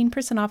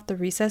 15% off the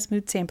Recess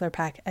Mood Sampler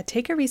Pack at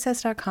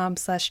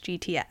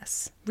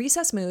takearecess.com/GTS.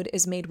 Recess Mood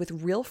is made with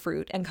real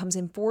fruit and comes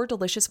in 4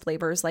 delicious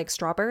flavors like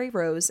strawberry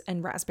rose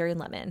and raspberry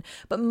lemon.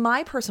 But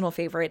my personal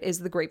favorite is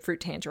the grapefruit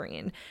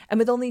tangerine. And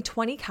with only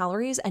 20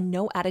 calories and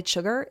no added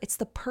sugar, it's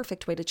the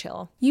perfect way to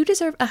chill. You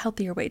deserve a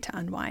healthier way to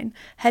unwind.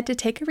 Head to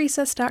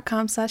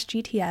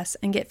takearecess.com/GTS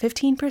and get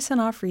 15%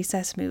 off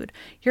Recess Mood,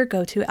 your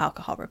go-to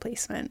alcohol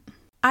replacement.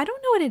 I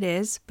don't know what it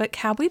is, but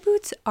cowboy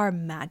boots are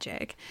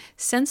magic.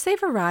 Since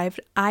they've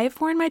arrived,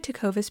 I've worn my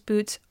Tecovas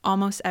boots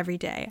almost every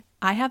day.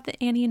 I have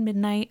the Annie in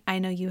Midnight. I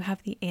know you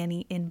have the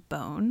Annie in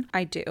Bone.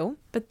 I do.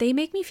 But they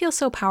make me feel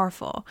so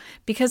powerful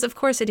because, of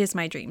course, it is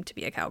my dream to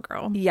be a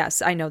cowgirl.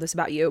 Yes, I know this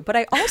about you, but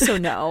I also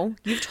know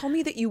you've told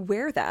me that you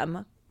wear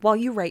them while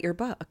you write your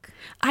book.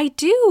 I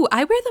do.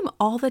 I wear them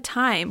all the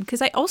time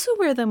because I also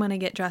wear them when I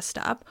get dressed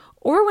up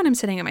or when I'm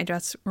sitting at my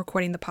desk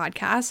recording the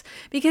podcast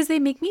because they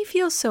make me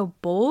feel so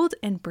bold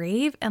and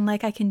brave and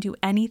like I can do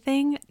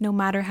anything no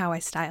matter how I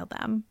style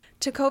them.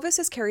 Tecovas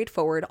has carried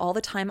forward all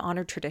the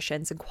time-honored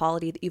traditions and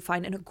quality that you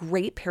find in a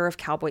great pair of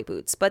cowboy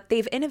boots, but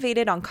they've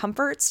innovated on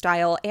comfort,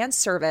 style, and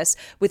service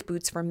with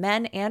boots for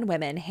men and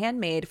women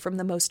handmade from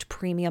the most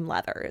premium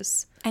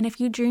leathers. And if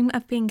you dream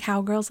of being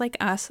cowgirls like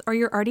us, or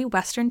you're already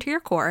Western to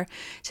your core,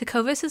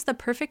 Tecovas is the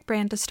perfect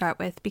brand to start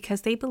with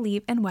because they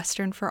believe in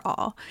Western for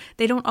all.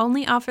 They don't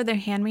only offer their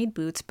handmade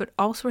boots, but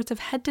all sorts of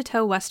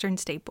head-to-toe Western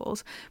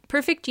staples.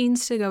 Perfect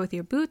jeans to go with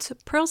your boots,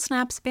 pearl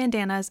snaps,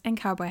 bandanas, and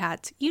cowboy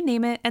hats. You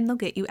name it, and they'll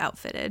get you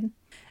outfitted.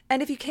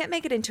 And if you can't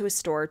make it into a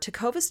store,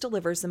 Tecovas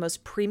delivers the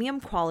most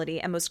premium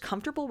quality and most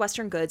comfortable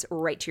Western goods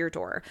right to your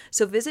door.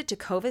 So visit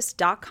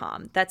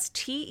tecovas.com. That's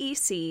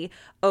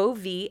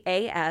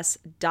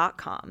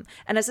TECOVAS.com.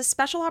 And as a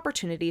special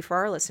opportunity for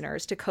our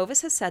listeners,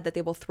 Tecovas has said that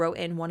they will throw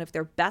in one of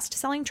their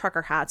best-selling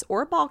trucker hats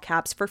or ball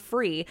caps for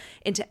free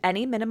into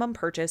any minimum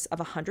purchase of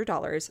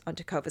 $100 on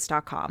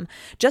tecovas.com.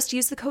 Just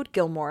use the code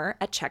Gilmore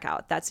at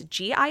checkout. That's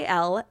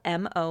GILMORE.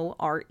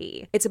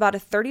 It's about a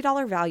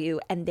 $30 value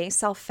and they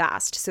sell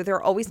fast, so there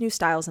are always new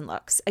styles and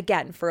looks.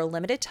 Again, for a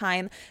limited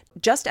time,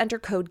 just enter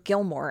code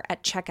Gilmore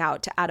at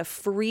checkout to add a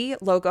free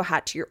logo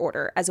hat to your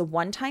order as a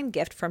one-time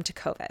gift from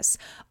Tecovas.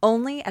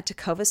 Only at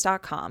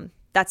tecovas.com.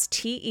 That's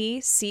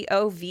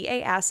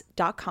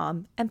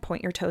TECOVAS.com and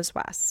point your toes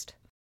west.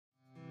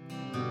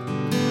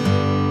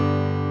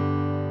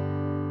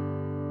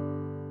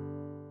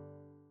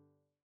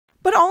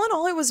 But all in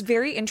all, it was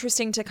very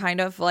interesting to kind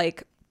of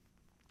like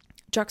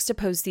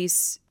juxtapose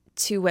these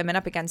two women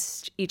up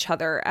against each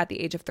other at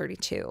the age of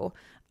 32.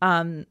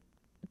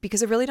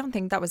 Because I really don't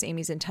think that was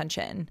Amy's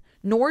intention.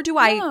 Nor do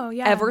I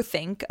ever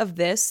think of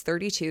this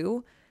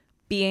 32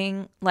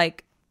 being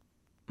like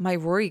my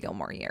Rory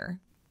Gilmore year.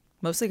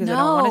 Mostly because I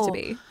don't want it to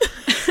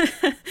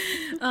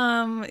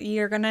be.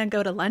 You're going to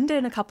go to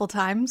London a couple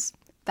times.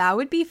 That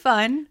would be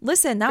fun.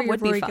 Listen, that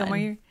would be fun. Gilmore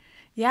year.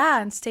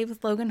 Yeah, and stay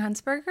with Logan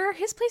Huntsberger.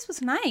 His place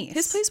was nice.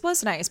 His place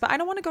was nice, but I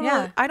don't want to go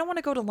to I don't want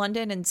to go to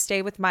London and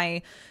stay with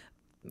my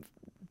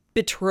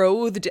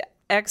betrothed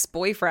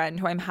ex-boyfriend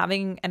who I'm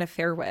having an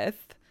affair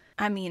with.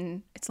 I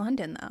mean, it's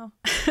London though.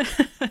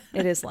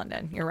 It is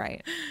London. You're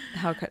right.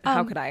 How could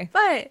I?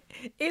 But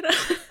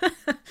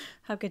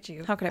how could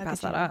you? How could I pass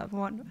that up?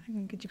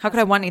 How could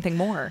I want anything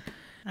more?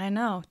 I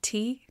know.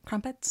 Tea,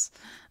 crumpets.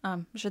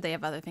 I'm sure they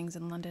have other things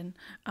in London.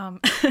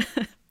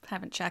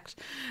 Haven't checked.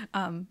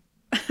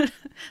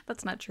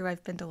 That's not true.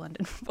 I've been to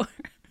London before.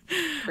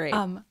 Great.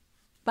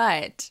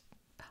 But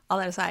all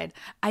that aside,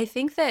 I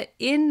think that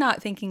in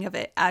not thinking of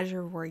it as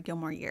your Rory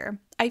Gilmore year,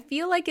 I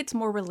feel like it's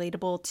more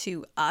relatable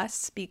to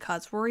us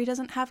because Rory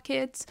doesn't have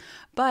kids.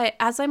 But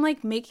as I'm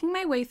like making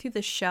my way through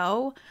the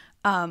show,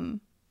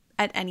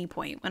 at any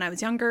point when I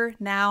was younger,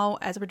 now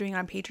as we're doing it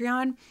on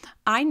Patreon,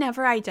 I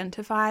never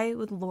identify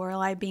with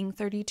Lorelai being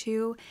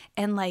 32.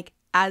 And like,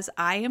 as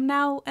I am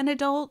now an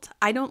adult,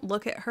 I don't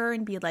look at her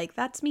and be like,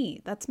 that's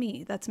me, that's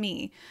me, that's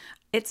me.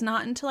 It's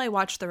not until I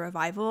watch the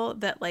revival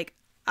that like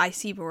I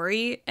see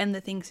Rory and the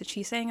things that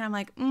she's saying, and I'm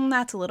like,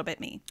 that's a little bit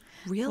me.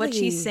 Really? What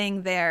she's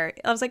saying there,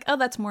 I was like, oh,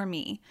 that's more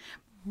me.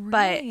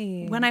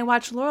 Right. But when I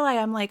watch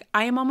Lorelai, I'm like,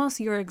 I am almost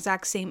your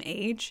exact same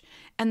age.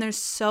 And there's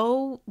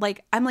so,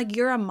 like, I'm like,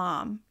 you're a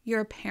mom,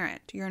 you're a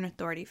parent, you're an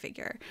authority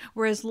figure.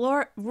 Whereas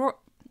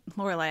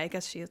Lorelai, I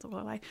guess she is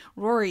Lorelai,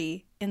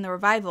 Rory in the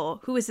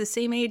revival, who is the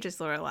same age as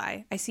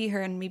Lorelai, I see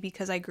her, and maybe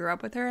because I grew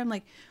up with her, I'm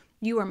like,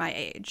 you are my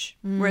age.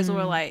 Whereas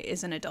Lorelai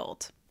is an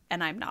adult.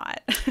 And I'm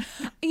not.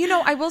 You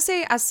know, I will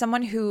say, as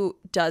someone who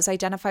does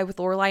identify with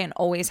Lorelai and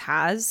always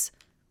has,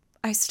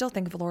 I still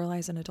think of Lorelai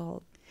as an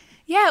adult.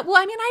 Yeah, well,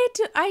 I mean,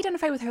 I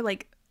identify with her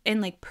like in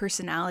like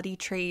personality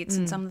traits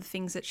and some of the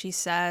things that she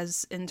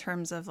says in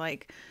terms of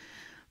like,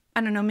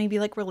 I don't know, maybe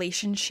like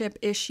relationship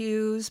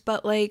issues.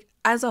 But like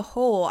as a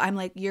whole, I'm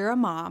like, you're a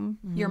mom,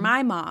 you're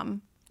my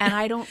mom, and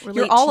I don't relate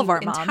you're all to of you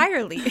our mom.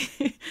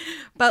 entirely.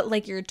 But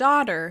like your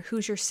daughter,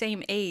 who's your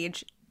same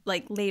age,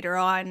 like later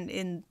on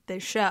in the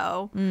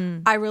show,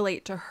 I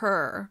relate to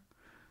her,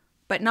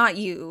 but not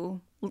you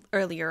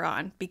earlier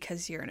on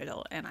because you're an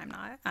adult and I'm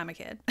not. I'm a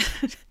kid.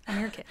 I'm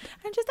your kid.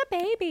 I'm just a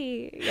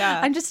baby. Yeah.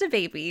 I'm just a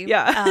baby.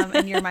 Yeah.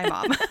 And you're my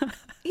mom.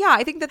 Yeah,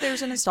 I think that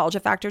there's a nostalgia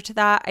factor to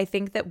that. I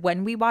think that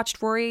when we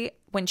watched Rory,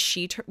 when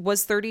she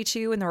was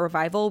 32 in the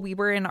revival, we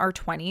were in our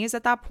 20s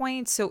at that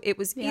point. So it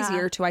was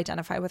easier to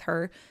identify with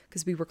her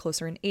because we were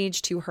closer in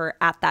age to her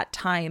at that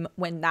time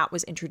when that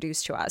was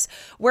introduced to us.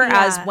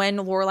 Whereas when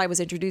Lorelai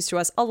was introduced to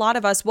us, a lot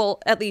of us, well,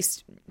 at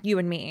least you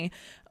and me,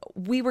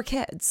 we were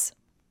kids.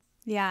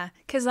 Yeah,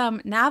 because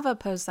Nava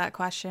posed that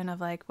question of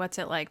like, what's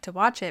it like to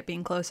watch it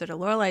being closer to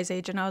Lorelai's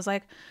age, and I was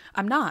like,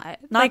 I'm not.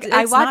 Like, it's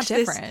I watch not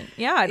different.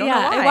 Yeah, I don't know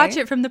why. I watch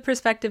it from the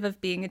perspective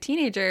of being a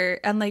teenager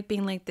and like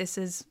being like,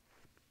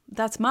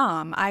 that's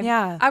mom.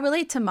 I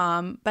relate to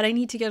mom, but I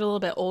need to get a little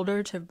bit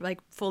older to like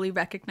fully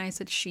recognize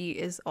that she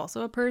is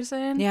also a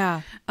person.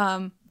 Yeah.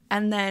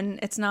 And then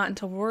it's not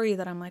until Rory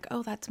that I'm like,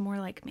 oh, that's more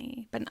like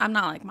me. But I'm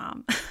not like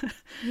mom.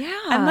 Yeah.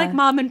 I'm like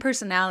mom in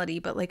personality,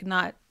 but like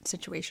not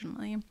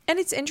situationally. And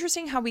it's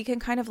interesting how we can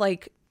kind of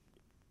like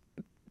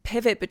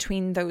pivot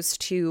between those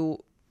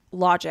two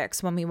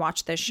logics when we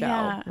watch this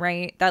show,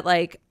 right? That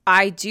like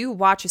I do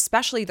watch,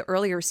 especially the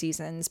earlier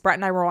seasons. Brett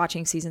and I were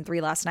watching season 3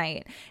 last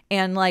night,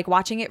 and like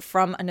watching it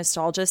from a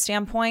nostalgia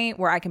standpoint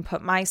where I can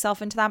put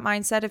myself into that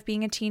mindset of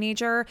being a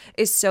teenager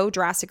is so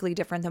drastically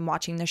different than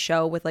watching the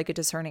show with like a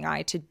discerning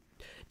eye to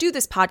do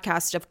this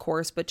podcast, of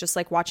course, but just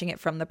like watching it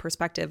from the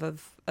perspective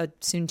of a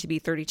soon to be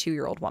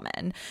 32-year-old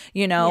woman,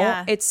 you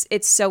know, it's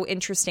so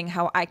interesting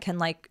how I can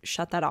like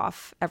shut that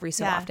off every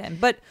so often.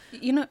 But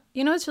you know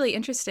what's really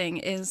interesting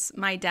is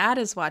my dad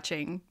is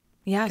watching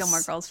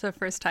Gilmore Girls for the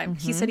first time.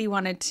 He said he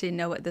wanted to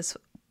know what this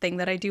thing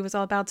that I do was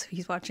all about, so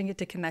he's watching it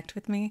to connect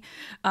with me.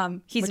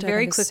 He's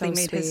very quickly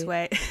made his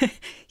way.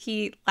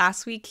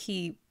 Last week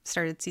he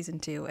started season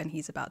 2 and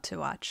he's about to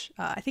watch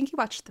I think he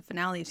watched the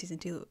finale of season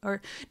 2, or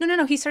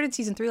no, he started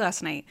season 3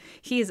 last night.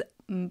 He is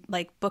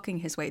like booking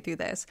his way through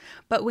this,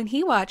 but when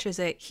he watches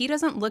it, he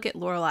doesn't look at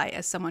Lorelai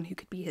as someone who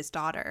could be his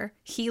daughter.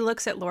 He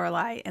looks at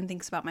Lorelai and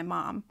thinks about my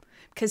mom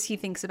because he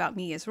thinks about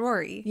me as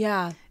Rory.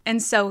 Yeah.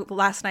 And so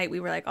last night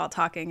we were like all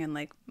talking, and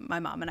like my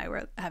mom and I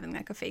were having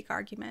like a fake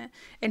argument,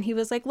 and he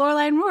was like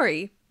Lorelai and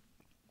Rory.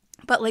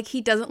 But like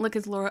he doesn't look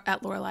at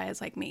Lorelai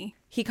as like me.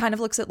 He kind of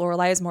looks at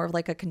Lorelai as more of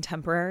like a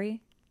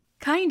contemporary.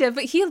 Kind of,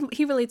 but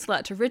he relates a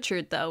lot to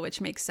Richard though, which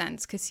makes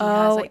sense because he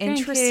has like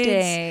interesting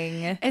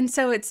grandkids. And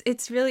so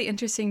it's really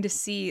interesting to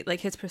see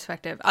like his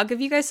perspective. I'll give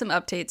you guys some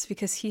updates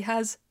because he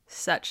has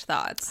such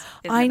thoughts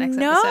in the next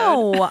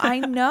episode. I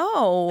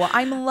know.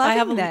 I'm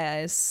loving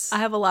this. I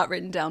have a lot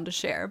written down to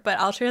share, but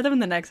I'll share them in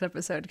the next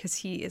episode because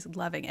he is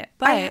loving it.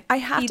 But I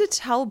have to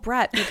tell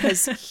Brett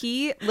because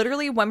he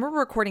literally, when we're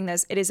recording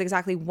this, it is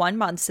exactly 1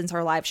 month since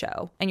our live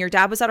show, and your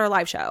dad was at our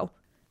live show.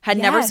 Had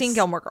never seen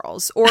Gilmore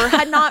Girls or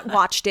had not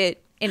watched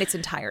it in its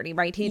entirety,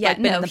 right? He'd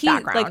been in the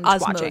background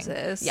like watching.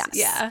 Osmosis. Yes.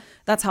 Yeah.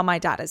 That's how my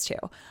dad is too.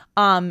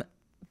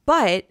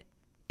 But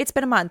it's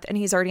been a month and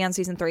he's already on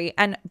season 3.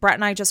 And Brett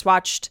and I just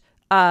watched,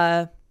 we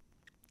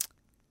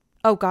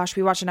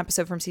watched an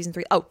episode from season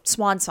 3. Oh,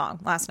 Swan Song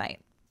last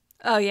night.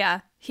 Oh, yeah.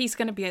 He's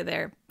going to be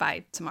there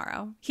by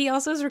tomorrow. He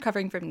also is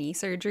recovering from knee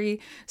surgery.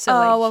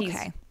 So he's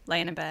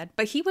laying in bed.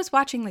 But he was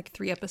watching like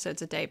 3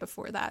 episodes a day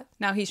before that.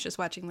 Now he's just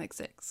watching like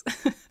 6.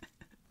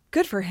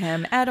 Good for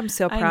him. Ed, I'm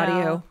so proud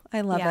of you.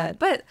 I love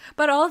it.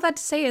 But all of that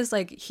to say is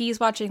like he's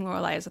watching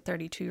Lorelai as a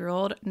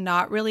 32-year-old,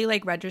 not really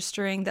like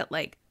registering that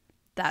like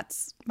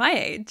that's my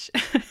age.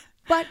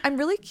 But I'm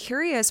really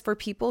curious for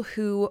people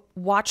who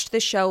watched the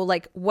show,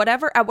 like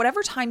at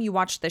whatever time you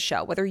watched the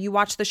show, whether you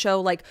watched the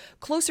show like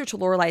closer to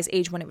Lorelai's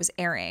age when it was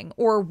airing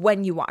or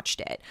when you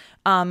watched it,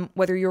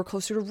 whether you were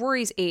closer to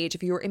Rory's age,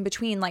 if you were in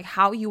between, like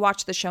how you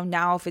watch the show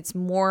now, if it's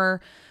more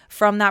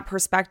from that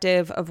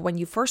perspective of when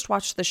you first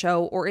watched the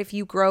show or if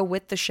you grow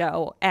with the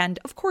show. And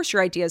of course,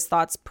 your ideas,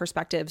 thoughts,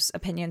 perspectives,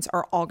 opinions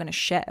are all going to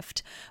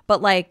shift.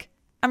 But like,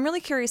 I'm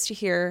really curious to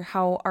hear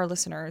how our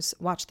listeners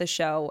watch the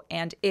show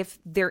and if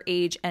their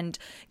age and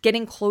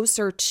getting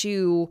closer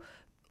to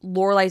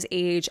Lorelai's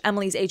age,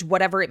 Emily's age,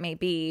 whatever it may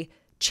be,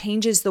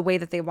 changes the way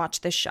that they watch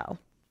this show.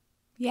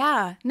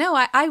 Yeah. No,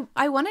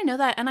 I want to know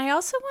that. And I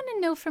also want to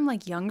know from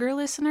like younger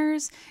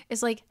listeners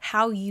is like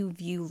how you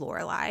view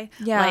Lorelai.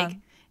 Yeah. Like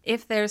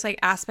if there's like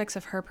aspects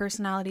of her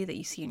personality that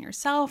you see in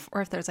yourself,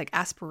 or if there's like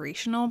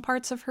aspirational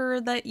parts of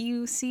her that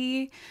you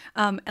see,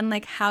 and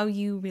like how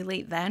you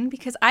relate then,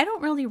 because I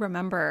don't really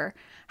remember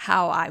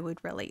how I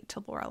would relate to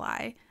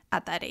Lorelai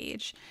at that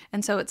age.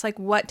 And so it's like,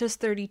 what does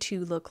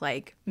 32 look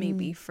like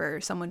maybe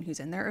for someone who's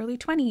in their early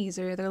 20s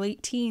or their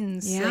late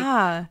teens?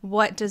 Yeah. Like,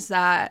 what does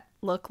that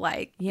look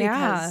like?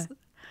 Yeah.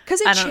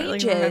 Because it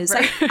changes.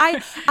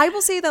 Really I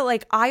will say that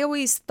like I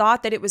always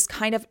thought that it was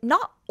kind of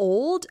not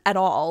old at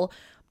all.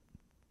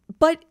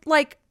 But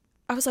like,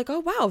 I was like, oh,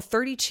 wow,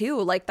 32,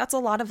 like that's a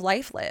lot of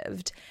life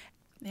lived.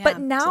 Yeah, but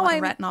now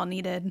I'm retinol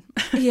needed.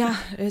 Yeah,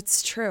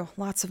 it's true.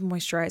 Lots of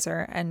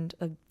moisturizer and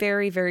a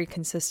very, very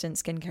consistent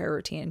skincare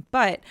routine.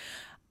 But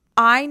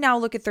I now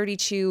look at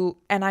 32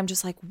 and I'm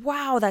just like,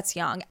 wow, that's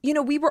young. You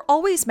know, we were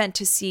always meant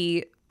to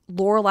see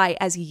Lorelai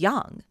as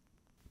young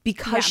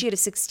because she had a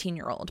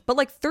 16-year-old. But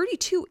like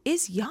 32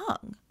 is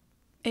young.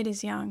 It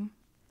is young.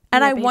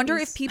 And I wonder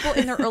if people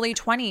in their early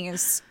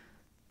 20s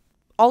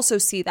also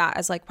see that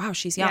as like, wow,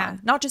 she's young. Yeah.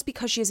 Not just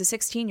because she is a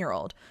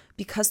 16-year-old,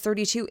 because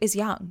 32 is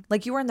young.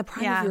 Like you are in the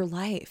prime of your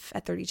life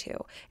at 32.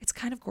 It's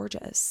kind of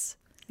gorgeous.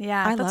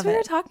 Yeah. I love that's what we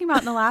were talking about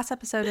in the last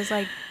episode is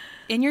like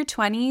in your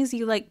 20s,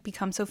 you like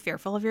become so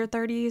fearful of your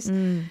 30s.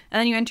 And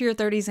then you enter your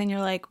 30s and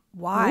you're like,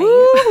 why?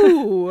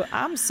 Ooh,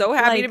 I'm so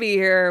happy like, to be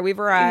here. We've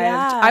arrived.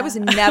 Yeah. I was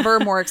never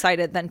more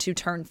excited than to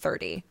turn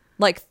 30.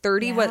 Like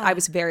 30 was I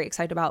was very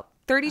excited about.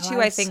 32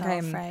 I think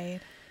I'm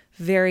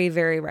very,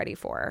 very ready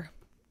for.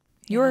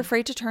 You were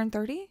afraid to turn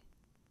 30?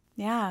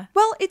 Yeah.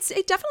 Well, it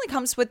definitely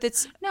comes with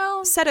its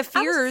set of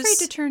fears. I was afraid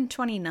to turn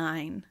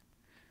 29.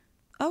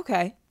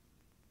 Okay.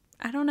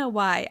 I don't know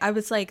why. I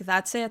was like,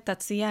 that's it.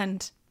 That's the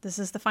end. This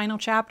is the final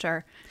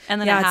chapter. And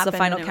then it's the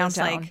final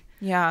countdown.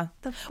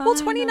 Like, well,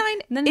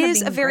 29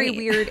 is a very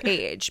weird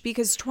age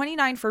because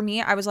 29 for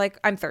me, I was like,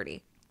 I'm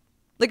 30.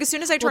 Like as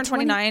soon as I turned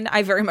 29,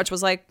 I very much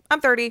was like,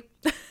 I'm 30.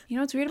 You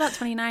know what's weird about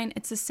 29?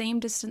 It's the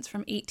same distance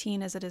from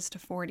 18 as it is to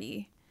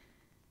 40.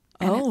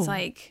 And it's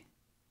like,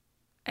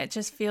 it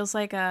just feels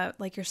like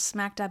you're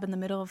smack dab in the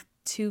middle of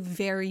 2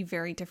 very,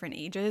 very different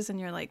ages. And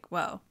you're like,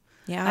 whoa,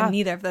 I'm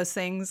neither of those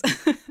things.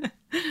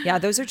 Yeah,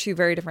 those are 2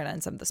 very different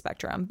ends of the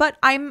spectrum. But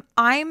I'm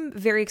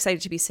very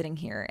excited to be sitting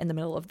here in the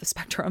middle of the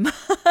spectrum.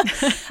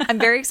 I'm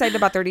very excited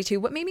about 32.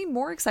 What made me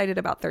more excited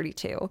about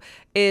 32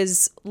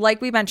 is,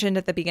 like we mentioned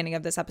at the beginning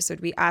of this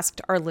episode, we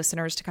asked our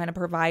listeners to kind of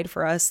provide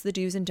for us the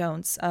do's and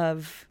don'ts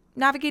of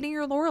navigating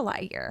your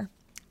Lorelai year.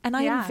 And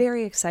I am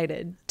very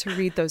excited to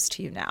read those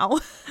to you now.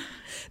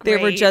 They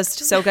were just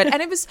so good.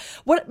 And it was,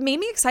 what made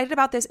me excited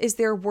about this is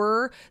there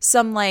were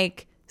some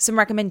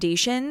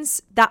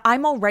recommendations that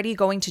I'm already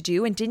going to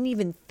do and didn't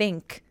even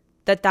think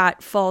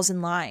that falls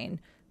in line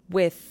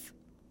with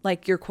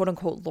like your quote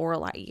unquote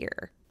Lorelai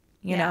year,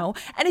 you know?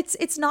 And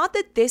it's not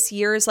that this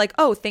year is like,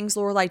 oh, things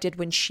Lorelai did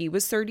when she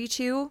was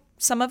 32.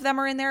 Some of them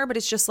are in there, but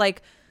it's just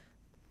like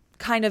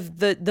kind of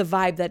the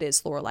vibe that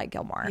is Lorelai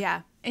Gilmore.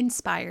 Yeah.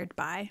 Inspired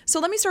by. So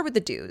let me start with the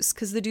do's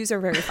because the do's are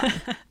very fun.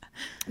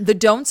 The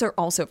don'ts are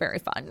also very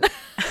fun,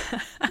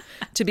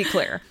 to be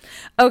clear.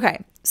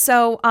 Okay.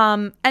 So,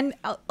 and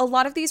a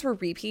lot of these were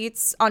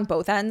repeats on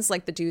both ends,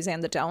 like the do's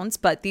and the don'ts,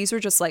 but these were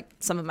just like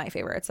some of my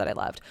favorites that I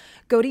loved.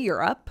 Go to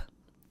Europe.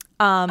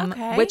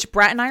 Which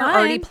Brett and I are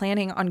already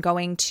planning on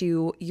going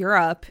to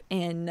Europe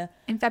in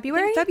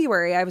February. In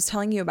February, I was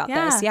telling you about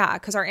this. Yeah,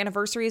 because our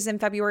anniversary is in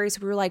February, so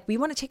we were like, we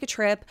want to take a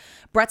trip.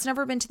 Brett's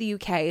never been to the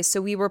UK,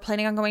 so we were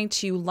planning on going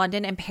to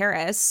London and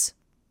Paris.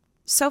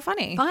 So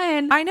funny.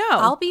 Fun. I know.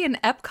 I'll be in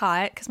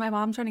Epcot because my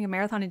mom's running a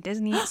marathon in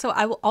Disney, so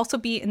I will also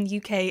be in the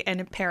UK and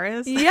in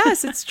Paris.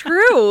 Yes, it's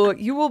true.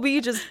 You will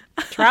be just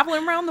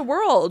traveling around the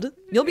world.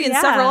 You'll be in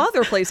several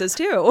other places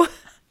too.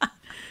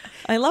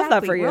 I love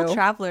that for you. Little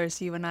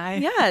travelers, you and I.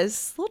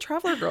 Yes, little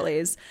traveler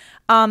girlies.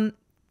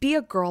 Be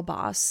a girl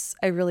boss.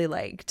 I really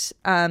liked.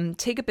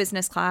 Take a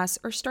business class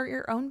or start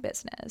your own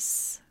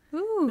business.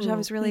 Ooh, which I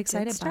was really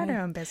excited by. We did start our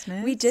own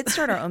business. We did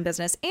start our own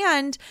business.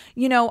 And,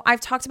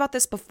 I've talked about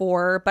this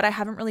before, but I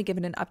haven't really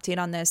given an update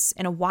on this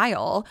in a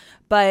while.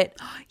 But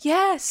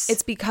yes,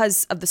 it's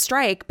because of the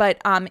strike.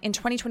 But in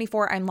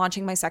 2024, I'm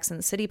launching my Sex and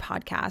the City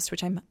podcast,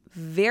 which I'm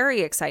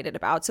very excited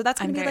about. So that's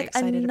going to be like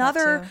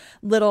another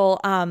little,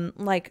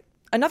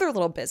 another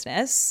little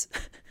business.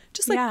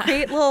 Just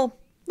create little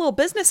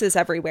businesses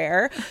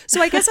everywhere.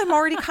 So I guess I'm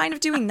already kind of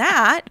doing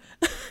that.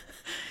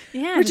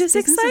 Yeah, which is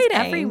exciting.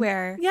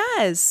 Everywhere.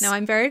 Yes. No,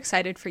 I'm very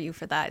excited for you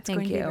for that. It's going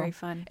to be very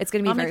fun. It's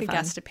going to be very fun. fun. I'll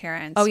make a guest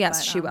appearance. Oh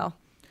yes, she will.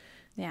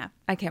 Yeah,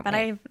 I can't wait. But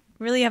I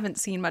really haven't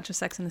seen much of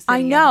Sex and the City.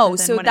 I know. Yet,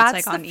 so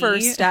that's the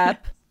first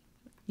step.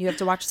 You have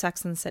to watch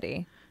Sex and the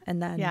City,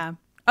 and then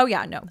Oh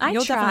yeah, no.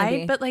 You'll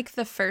tried, but like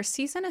the first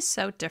season is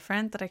so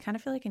different that I kind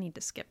of feel like I need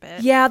to skip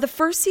it. Yeah, the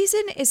first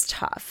season is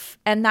tough,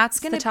 and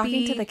that's going to be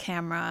talking to the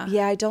camera.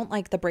 Yeah, I don't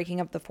like the breaking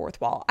of the fourth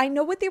wall. I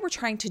know what they were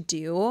trying to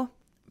do,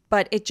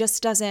 but it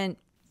just doesn't.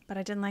 But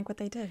I didn't like what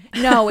they did.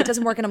 No, it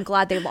doesn't work, and I'm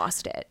glad they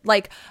lost it.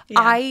 Like,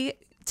 I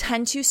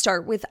tend to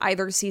start with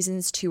either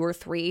seasons 2 or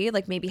 3,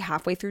 like maybe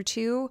halfway through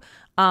 2.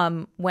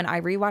 When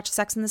I rewatch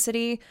Sex and the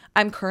City,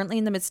 I'm currently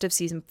in the midst of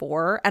season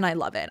 4, and I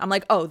love it. I'm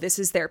like, oh, this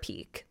is their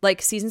peak.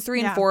 Like seasons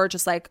 3 and 4 are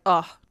just like,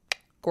 oh,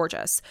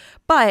 gorgeous.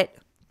 But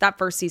that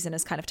first season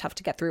is kind of tough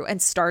to get through,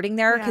 and starting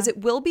there, because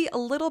it will be a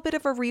little bit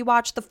of a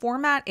rewatch. The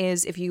format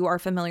is, if you are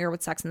familiar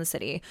with Sex and the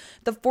City,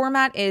 the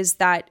format is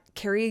that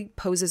Carrie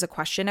poses a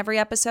question every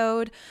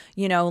episode,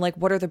 like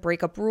what are the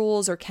breakup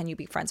rules, or can you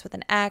be friends with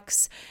an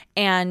ex?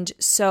 And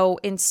so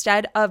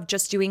instead of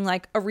just doing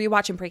like a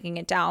rewatch and breaking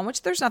it down,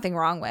 which there's nothing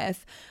wrong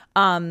with,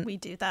 we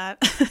do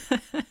that.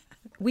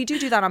 We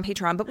do that on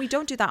Patreon, but we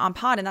don't do that on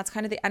pod. And that's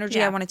kind of the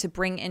energy I wanted to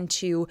bring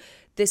into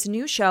this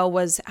new show,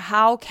 was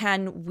how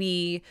can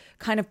we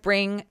kind of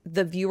bring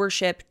the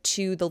viewership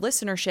to the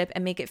listenership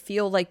and make it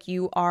feel like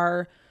you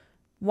are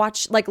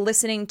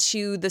listening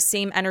to the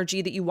same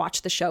energy that you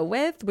watch the show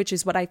with, which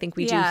is what I think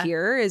we do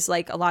here. Is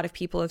like, a lot of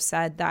people have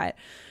said that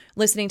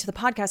listening to the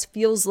podcast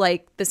feels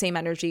like the same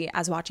energy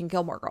as watching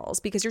Gilmore Girls,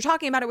 because you're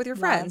talking about it with your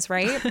friends,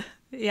 right?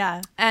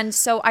 Yeah. And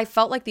so I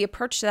felt like the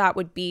approach to that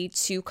would be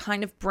to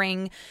kind of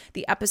bring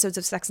the episodes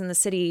of Sex and the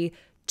City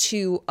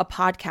to a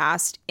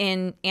podcast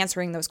in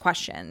answering those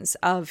questions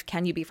of,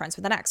 can you be friends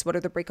with an ex? What are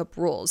the breakup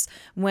rules?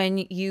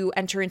 When you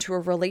enter into a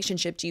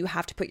relationship, do you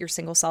have to put your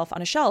single self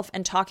on a shelf?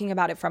 And talking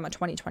about it from a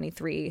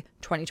 2023,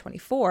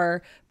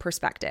 2024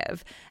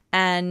 perspective.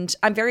 And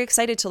I'm very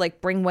excited to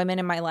like bring women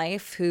in my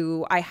life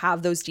who I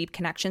have those deep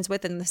connections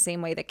with in the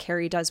same way that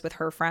Carrie does with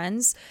her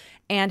friends,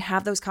 and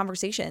have those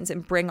conversations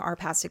and bring our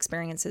past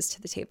experiences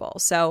to the table.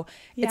 So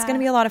it's going to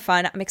be a lot of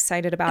fun. I'm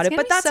excited about it.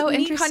 But that's so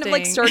me kind of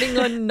like starting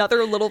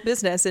another little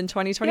business in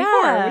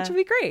 2024, which would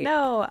be great.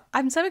 No,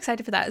 I'm so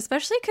excited for that,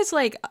 especially because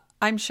like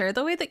I'm sure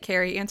the way that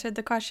Carrie answered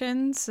the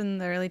questions in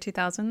the early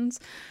 2000s,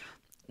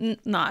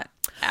 not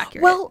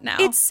accurate now.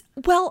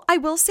 I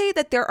will say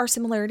that there are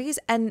similarities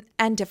and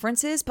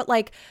differences, but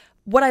like,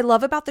 what I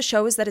love about the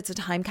show is that it's a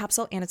time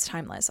capsule and it's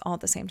timeless all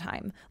at the same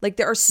time. Like,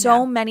 there are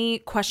so many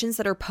questions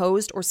that are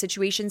posed, or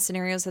situations,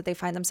 scenarios that they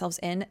find themselves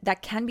in,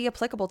 that can be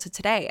applicable to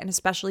today, and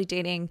especially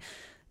dating,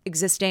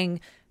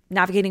 existing,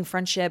 navigating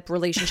friendship,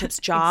 relationships,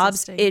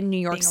 jobs in New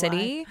York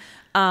City.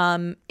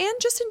 And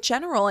just in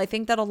general, I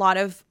think that a lot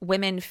of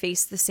women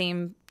face the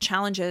same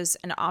challenges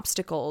and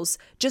obstacles,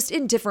 just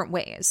in different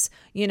ways.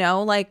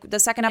 Like the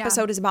second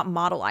episode is about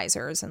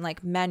modelizers, and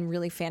like men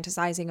really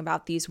fantasizing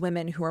about these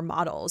women who are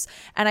models.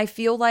 And I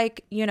feel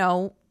like,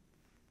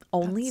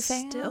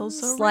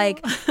 OnlyFans,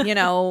 like,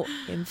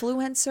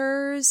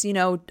 influencers,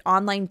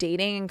 online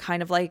dating, and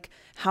kind of like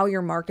how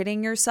you're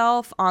marketing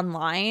yourself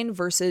online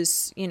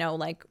versus,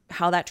 like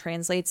how that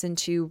translates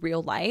into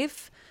real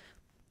life.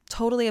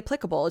 Totally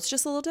applicable. It's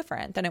just a little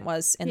different than it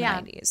was in the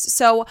 90s.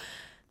 So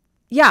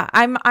yeah,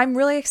 I'm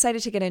really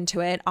excited to get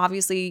into it.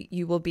 Obviously,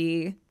 you will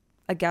be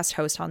a guest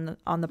host on the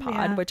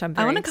pod, which I'm very excited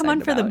about. I want to come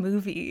on for the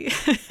movie.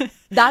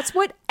 That's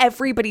what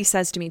everybody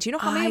says to me. Do you know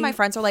how many of my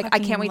friends are like, I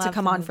can't wait to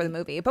come on for the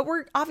movie? But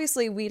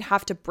we'd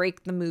have to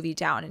break the movie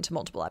down into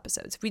multiple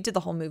episodes if we did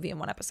the whole movie in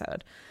one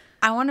episode.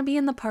 I want to be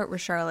in the part where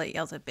Charlotte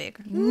yells at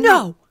Big.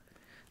 No!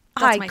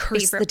 I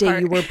curse the day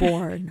you were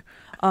born.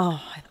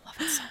 Oh, I love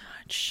it so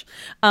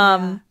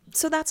much.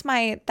 So that's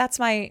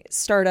my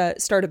start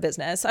a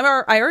business. I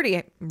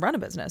already run a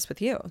business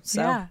with you,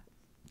 so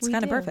it's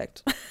kind of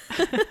perfect.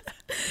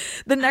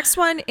 The next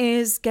one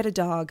is get a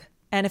dog,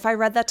 and if I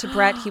read that to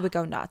Brett, he would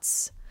go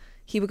nuts.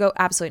 He would go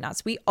absolutely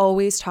nuts. We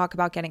always talk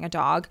about getting a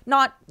dog,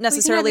 not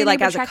necessarily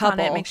like as a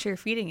couple. Make sure you're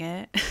feeding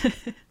it.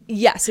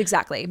 Yes,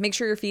 exactly. Make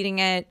sure you're feeding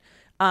it.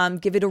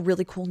 Give it a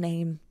really cool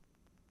name.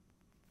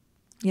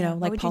 Like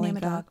what would you name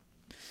a dog?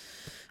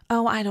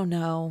 Oh, I don't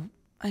know.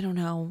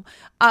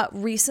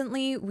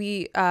 Recently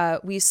we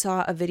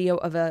saw a video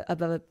of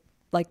a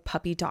like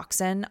puppy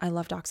dachshund. I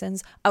love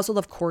dachshunds. I also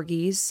love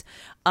corgis.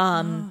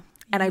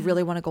 And I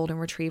really want a golden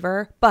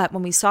retriever. But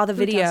when we saw the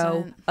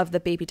video of the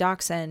baby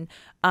dachshund,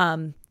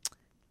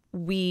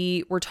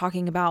 we were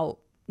talking about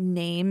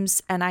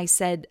names, and I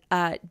said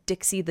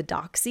Dixie the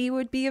Doxy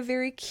would be a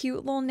very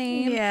cute little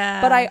name.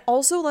 Yeah. But I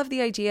also love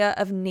the idea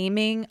of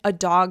naming a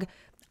dog,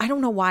 I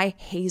don't know why,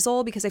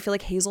 Hazel, because I feel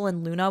like Hazel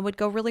and Luna would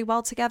go really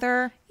well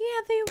together.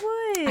 Yeah, they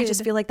would. I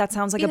just feel like that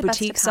sounds like a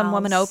boutique some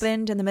woman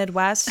opened in the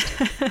Midwest.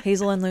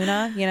 Hazel and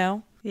Luna, you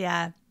know?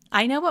 Yeah.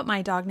 I know what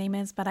my dog name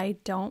is, but I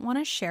don't want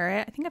to share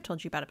it. I think I've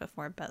told you about it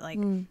before, but like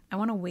I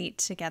want to wait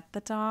to get the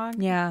dog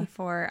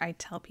before I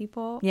tell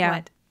people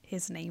what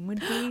his name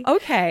would be.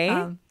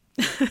 Okay.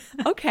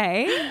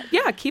 Okay.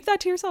 Yeah, keep that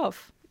to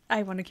yourself.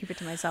 I want to keep it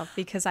to myself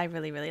because I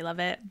really, really love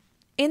it.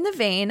 In the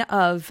vein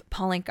of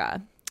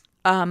Paulinka,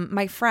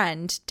 my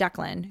friend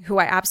Declan, who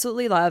I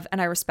absolutely love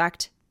and I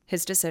respect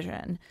his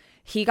decision,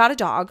 he got a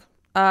dog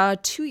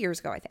 2 years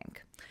ago, I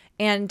think,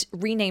 and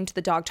renamed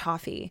the dog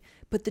Toffee.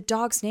 But the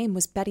dog's name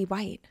was Betty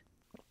White.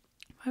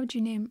 Why would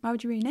you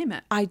rename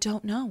it? I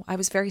don't know. I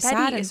was very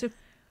sad. Betty is a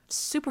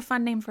super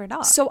fun name for a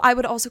dog. So I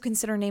would also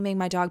consider naming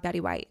my dog Betty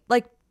White.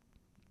 Like,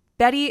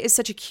 Betty is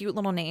such a cute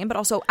little name, but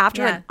also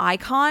after an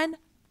icon,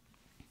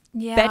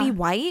 Betty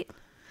White.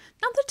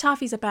 Not that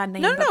Toffee's a bad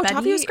name, but Betty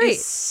Toffee was great.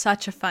 Is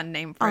such a fun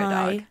name for a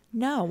dog.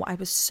 No, I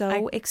was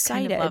so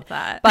excited. Kind of love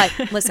that.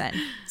 But listen,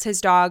 it's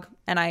his dog,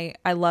 and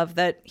I love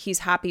that he's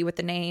happy with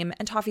the name.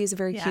 And Toffee is a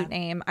very cute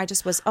name. I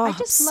just was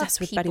obsessed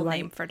with Betty White.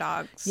 Name for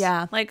dogs.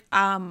 Yeah, like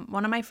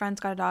one of my friends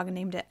got a dog and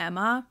named it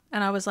Emma,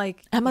 and I was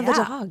like, Emma the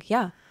dog.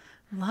 Yeah,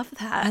 love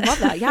that. I love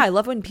that. Yeah, I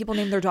love when people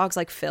name their dogs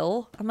like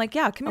Phil. I'm like,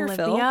 yeah, come here,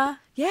 Phil.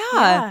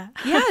 Yeah.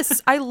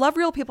 Yes, I love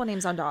real people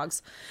names on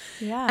dogs.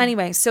 Yeah.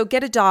 Anyway, so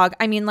get a dog.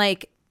 I mean,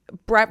 like,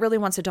 Brett really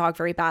wants a dog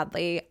very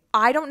badly.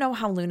 I don't know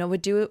how Luna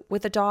would do it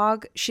with a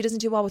dog. She doesn't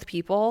do well with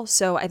people.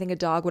 So I think a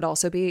dog would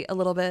also be a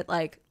little bit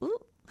like, ooh.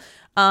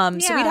 So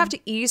we'd have to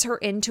ease her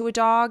into a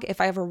dog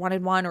if I ever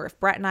wanted one, or if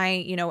Brett and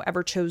I,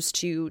 ever chose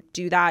to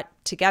do that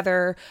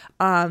together.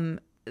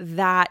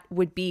 That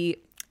would be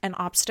an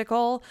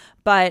obstacle.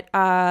 But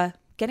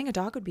getting a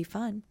dog would be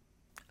fun.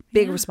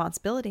 Big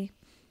responsibility.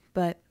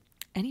 But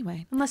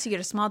anyway. Unless you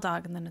get a small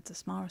dog and then it's a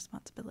small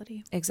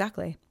responsibility.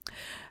 Exactly.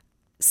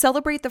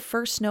 Celebrate the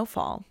first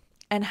snowfall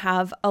and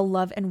have a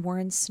Love and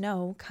Warren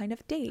Snow kind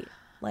of date,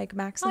 like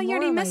Max and Lorelai did. You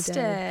already missed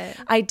it.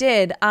 I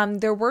did.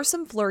 There were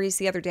some flurries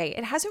the other day.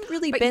 It hasn't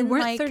really been you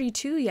weren't like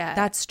 32 yet.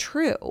 That's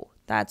true.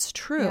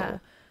 Yeah.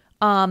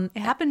 It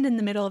happened in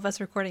the middle of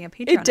us recording a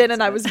Patreon It did, episode.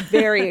 and I was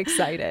very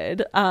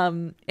excited.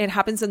 It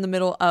happens in the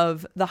middle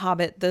of The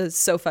Hobbit, the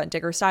sofa, and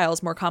Digger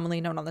Styles, more commonly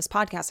known on this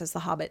podcast as The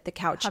Hobbit, The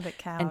Couch,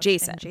 and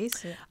Jason.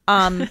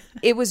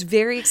 It was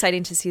very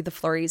exciting to see the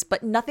flurries,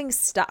 but nothing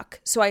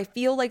stuck. So I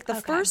feel like the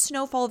first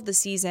snowfall of the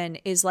season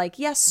is like,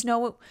 yes,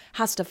 snow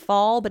has to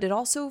fall, but it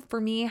also, for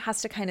me,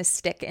 has to kind of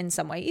stick in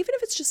some way, even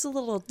if it's just a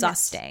little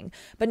dusting.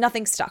 But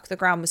nothing stuck. The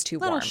ground was too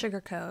warm. Little sugar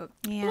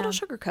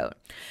coat.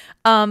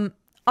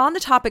 On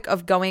the topic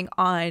of going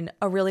on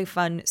a really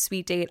fun,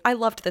 sweet date, I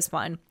loved this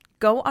one.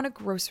 Go on a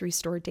grocery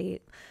store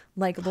date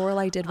like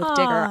Lorelai did with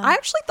Digger. I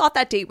actually thought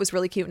that date was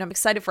really cute, and I'm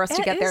excited for us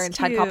to get there in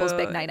Ted Koppel's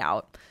Big Night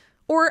Out.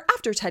 Or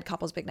after Ted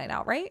Koppel's Big Night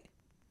Out, right?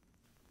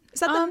 Is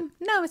that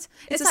no, it's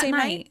the same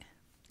night?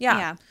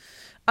 Yeah.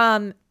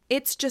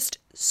 It's just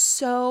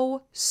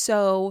so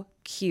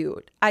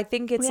cute. I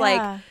think it's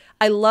like,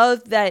 I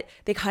love that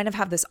they kind of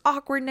have this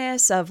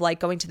awkwardness of like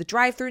going to the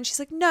drive-thru, and she's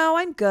like, no,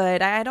 I'm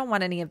good. I don't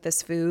want any of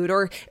this food.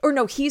 Or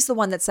no, he's the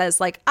one that says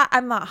like,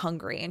 I'm not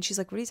hungry. And she's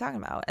like, what are you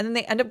talking about? And then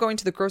they end up going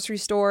to the grocery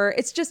store.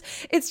 It's just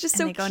so cute.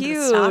 They go into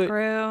the stock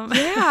room.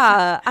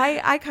 Yeah.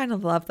 I kind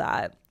of love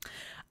that.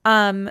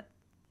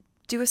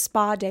 Do a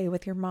spa day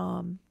with your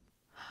mom.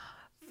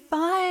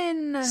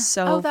 Fun.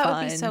 That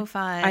would be so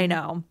fun. I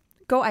know.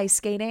 Go ice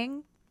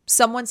skating.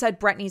 Someone said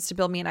Brett needs to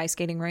build me an ice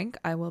skating rink.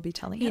 I will be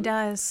telling him. He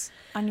does.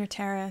 On your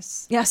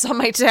terrace. Yes, on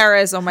my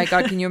terrace. Oh my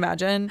God, can you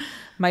imagine?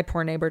 My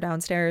poor neighbor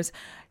downstairs.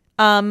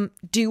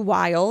 Do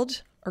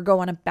wild or go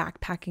on a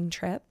backpacking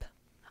trip.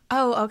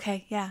 Oh,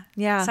 okay. Yeah.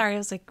 Yeah. Sorry, I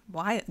was like,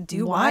 why?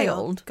 Do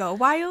wild. Go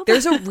wild?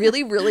 There's a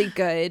really, really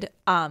good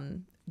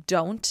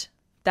don't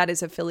that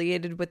is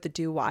affiliated with the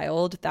Do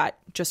Wild that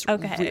just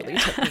really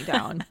took me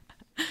down.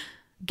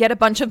 Get a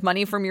bunch of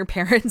money from your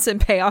parents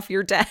and pay off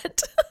your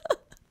debt.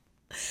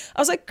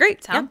 I was like,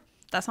 great.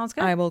 That sounds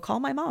good. I will call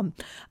my mom.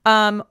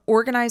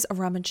 Organize a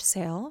rummage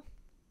sale,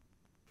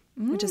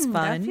 which is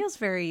fun. That feels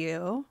very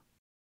you.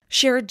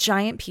 Share a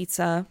giant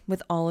pizza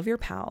with all of your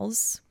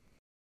pals.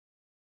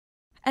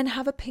 And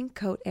have a pink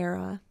coat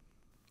era.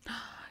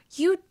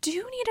 You do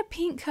need a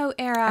pink coat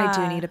era. I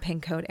do need a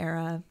pink coat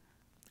era.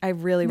 I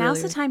really,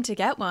 Now's the time to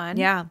get one.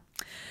 Yeah.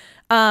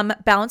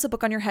 Balance a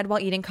book on your head while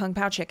eating Kung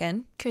Pao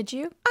chicken. Could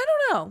you? I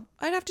don't know.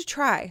 I'd have to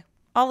try.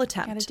 I'll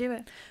attempt. Gotta do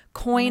it.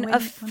 Coin a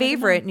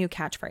favorite new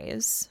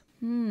catchphrase.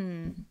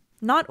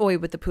 Not oi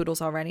with the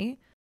poodles already.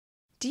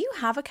 Do you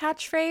have a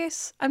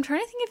catchphrase? I'm trying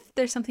to think if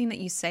there's something that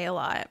you say a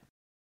lot.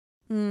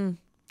 There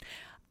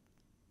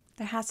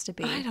has to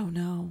be. I don't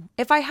know.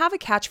 If I have a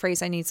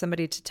catchphrase, I need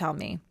somebody to tell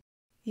me.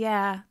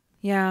 Yeah.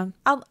 Yeah.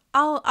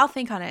 I'll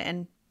think on it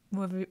and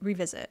we'll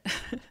revisit.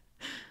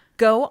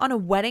 Go on a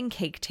wedding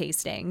cake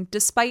tasting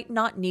despite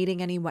not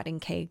needing any wedding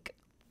cake.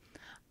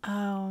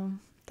 Oh,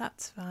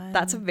 that's fun.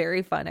 That's a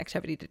very fun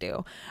activity to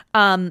do.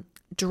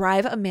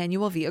 Drive a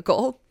manual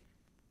vehicle.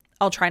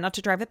 I'll try not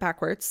to drive it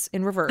backwards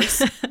in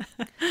reverse.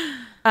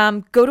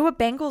 Go to a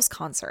Bengals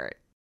concert.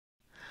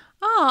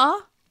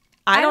 Aw.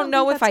 I don't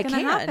know if I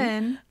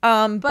can.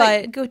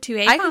 But go to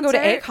I can go to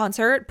a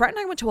concert. Brett and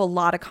I went to a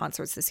lot of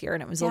concerts this year,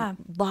 and it was a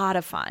lot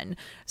of fun.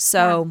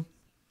 So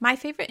my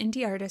favorite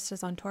indie artist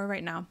is on tour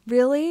right now.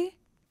 Really?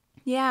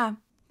 Yeah.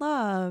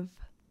 Love.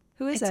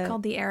 Who is it? It's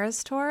called the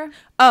Eras Tour.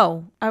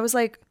 Oh, I was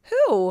like,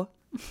 who?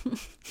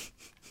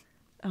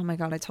 Oh my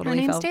God, Her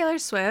name's Taylor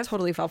Swift.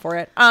 Totally fell for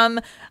it.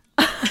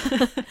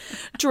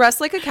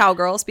 Dress like a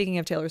cowgirl. Speaking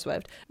of Taylor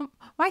Swift.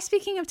 Why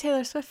speaking of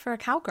Taylor Swift for a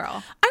cowgirl?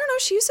 I don't know.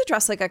 She used to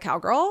dress like a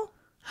cowgirl.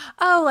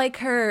 Oh, like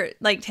her,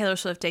 like Taylor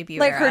Swift debut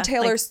Like era. her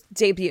Taylor's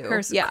debut.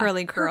 Her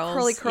curly curls. Her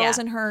curly curls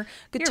and her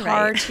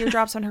guitar,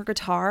 teardrops on her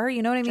guitar.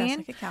 You know what I mean? Dress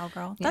like a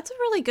cowgirl. Yeah. That's a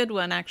really good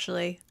one,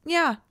 actually.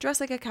 Yeah. Dress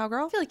like a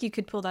cowgirl. I feel like you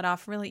could pull that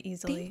off really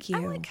easily. Thank you.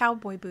 I like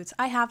cowboy boots.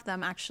 I have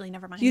them, actually.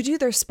 Never mind. You do.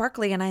 They're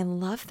sparkly and I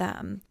love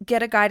them.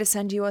 Get a guy to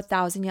send you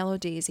 1,000 yellow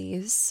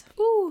daisies.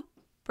 Ooh.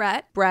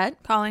 Brett.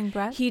 Calling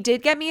Brett. He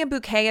did get me a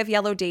bouquet of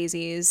yellow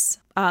daisies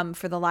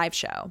for the live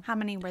show. How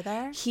many were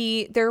there?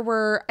 There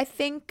were, I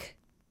think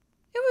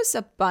it was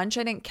a bunch.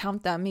 I didn't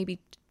count them.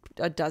 Maybe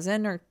a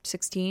dozen or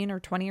 16 or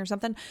 20 or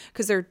something,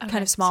 because they're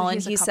kind of small.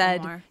 And he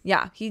said,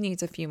 yeah, he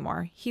needs a few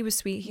more. He was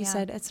sweet. He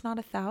said, it's not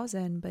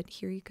 1,000, but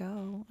here you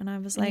go. And I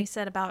was like, he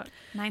said about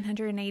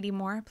 980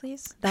 more,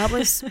 please. That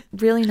was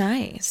really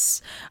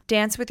nice.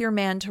 Dance with your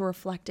man to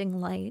Reflecting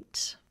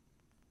Light.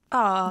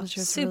 Oh,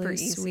 super really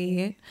easy.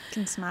 Sweet.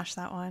 Can smash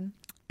that one.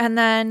 And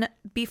then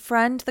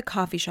befriend the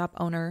coffee shop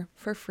owner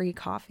for free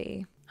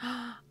coffee.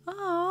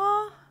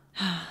 Aww.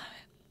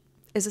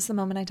 Is this the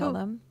moment I tell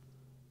them?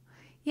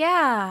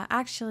 Yeah,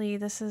 actually,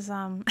 this is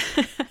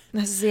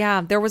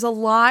there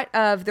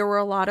were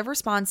a lot of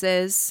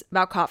responses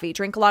about coffee.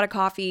 Drink a lot of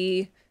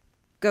coffee,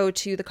 go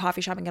to the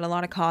coffee shop and get a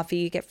lot of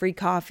coffee, get free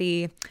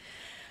coffee.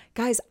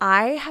 Guys,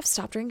 I have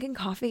stopped drinking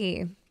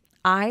coffee.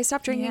 I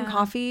stopped drinking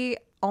coffee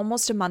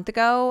almost a month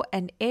ago,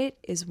 and it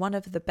is one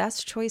of the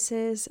best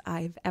choices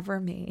I've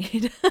ever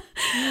made.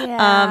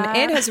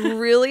 It has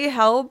really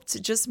helped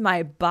just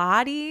my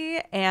body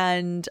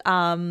and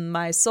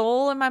my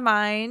soul and my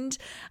mind.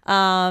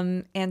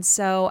 And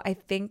so I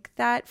think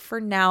that for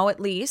now, at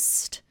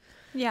least,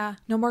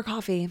 no more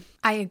coffee.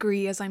 I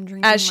agree.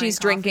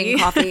 Drinking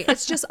coffee.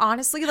 It's just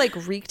honestly like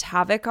wreaked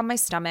havoc on my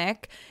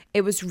stomach.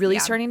 It was really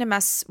starting to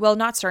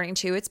not starting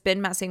to. It's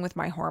been messing with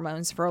my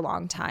hormones for a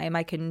long time.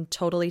 I can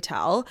totally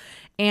tell.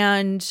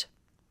 And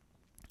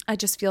I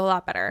just feel a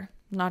lot better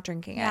not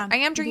drinking it. I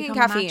am drinking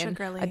caffeine.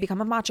 I've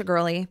become a matcha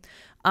girly.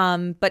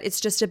 But it's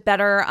just it's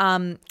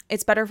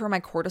better for my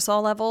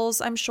cortisol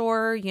levels, I'm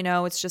sure. You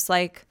know, it's just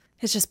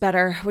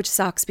better, which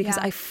sucks because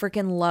I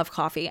freaking love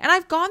coffee. And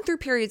I've gone through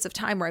periods of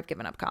time where I've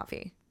given up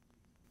coffee.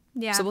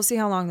 Yeah. So we'll see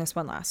how long this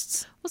one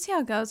lasts. We'll see how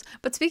it goes.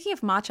 But speaking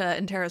of matcha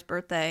and Tara's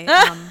birthday,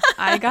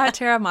 I got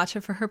Tara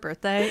matcha for her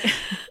birthday.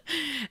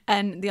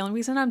 And the only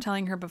reason I'm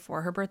telling her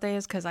before her birthday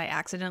is because I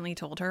accidentally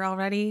told her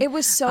already. It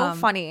was so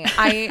funny.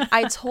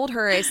 I told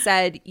her, I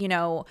said, you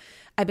know,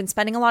 I've been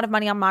spending a lot of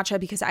money on matcha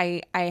because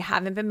I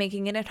haven't been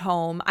making it at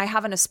home. I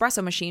have an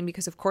espresso machine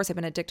because, of course, I've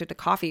been addicted to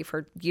coffee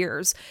for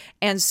years.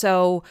 And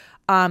so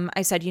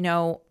I said, you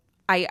know,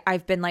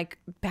 I've been like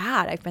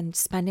bad. I've been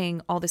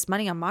spending all this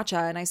money on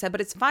matcha. And I said,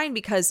 but it's fine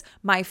because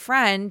my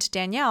friend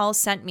Danielle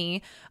sent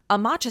me a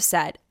matcha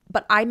set.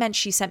 But I meant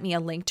she sent me a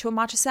link to a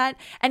matcha set.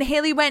 And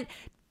Haley went,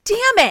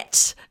 damn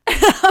it. And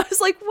I was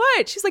like,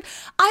 what? She's like,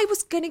 I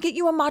was going to get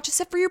you a matcha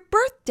set for your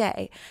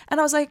birthday. And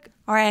I was like,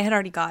 or I had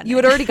already gotten it. You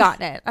had already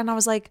gotten it. And I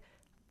was like,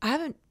 I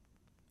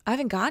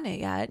haven't gotten it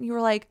yet. And you were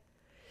like,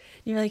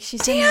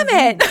 she's damn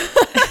it.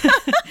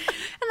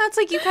 And that's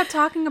like, you kept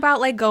talking about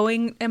like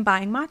going and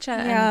buying matcha.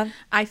 Yeah. And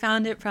I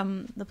found it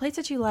from the place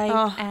that you like.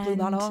 Oh, and Blue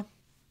Bottle.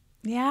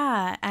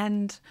 Yeah.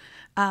 And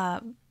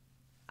I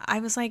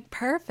was like,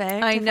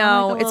 perfect. I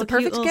know. It's a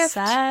perfect gift.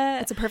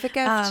 Set. It's a perfect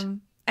gift.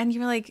 And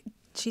you were like,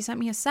 she sent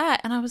me a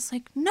set. And I was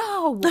like,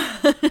 no.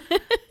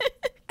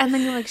 And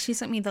then you're like, she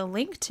sent me the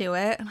link to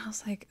it. And I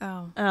was like,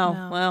 no.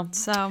 Well,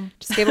 so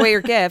just gave away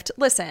your gift.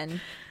 Listen,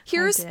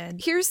 here's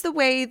the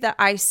way that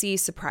I see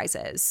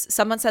surprises.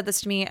 Someone said this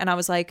to me and I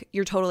was like,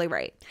 you're totally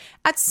right.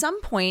 At some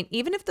point,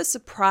 even if the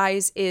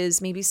surprise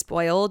is maybe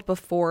spoiled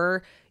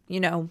before, you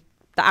know,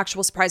 the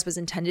actual surprise was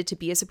intended to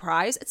be a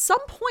surprise, at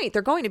some point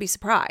they're going to be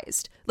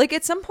surprised. Like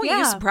at some point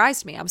you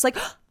surprised me. I was like,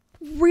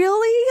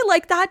 really?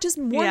 Like that just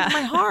warmed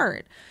my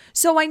heart.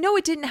 So I know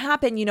it didn't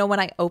happen, you know, when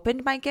I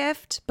opened my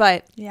gift,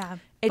 but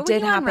it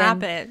did happen.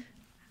 Unwrap it.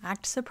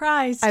 Act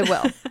surprised.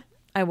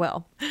 I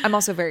will. I'm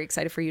also very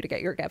excited for you to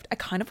get your gift. I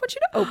kind of want you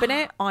to open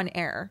it on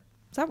air.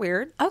 Is that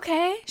weird?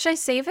 Okay. Should I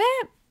save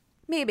it?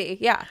 Maybe.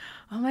 Yeah.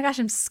 Oh my gosh,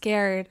 I'm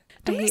scared.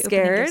 Don't I hate be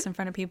scared. opening gifts in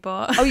front of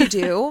people. Oh, you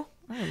do?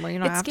 Well, you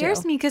don't it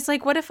scares me because,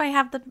 like, what if I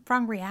have the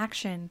wrong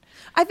reaction?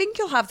 I think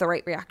you'll have the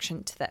right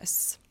reaction to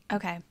this.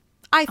 Okay.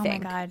 I Oh my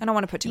think. God. I don't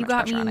want to put too You much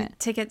got pressure on me it.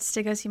 tickets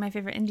to go see my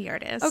favorite indie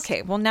artist.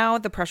 Okay, well now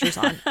the pressure's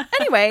on.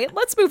 Anyway,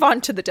 let's move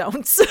on to the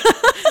don'ts.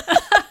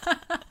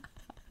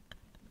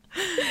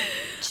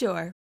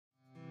 Sure.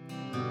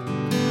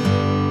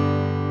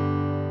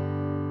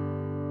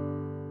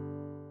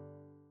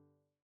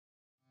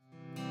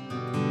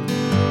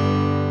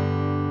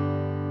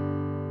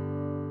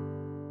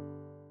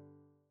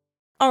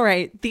 All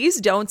right,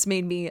 these don'ts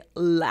made me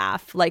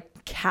laugh,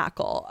 like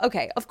cackle.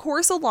 Okay, of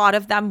course, a lot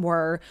of them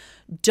were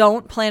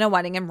don't plan a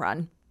wedding and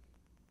run.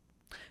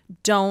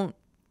 Don't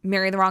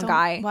marry the wrong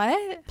guy.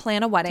 What?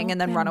 Plan a wedding and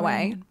then run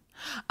away.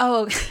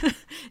 Oh,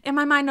 in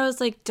my mind, I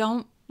was like,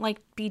 don't like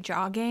be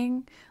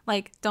jogging.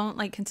 Like, don't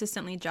like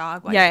consistently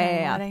jog while you're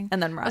planning a wedding.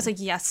 And then run. I was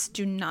like, yes,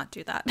 do not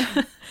do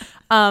that.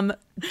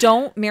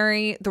 Don't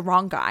marry the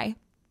wrong guy.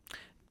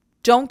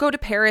 Don't go to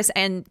Paris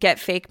and get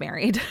fake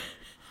married.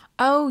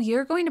 Oh,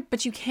 you're going to,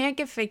 but you can't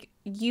get fake.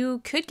 You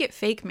could get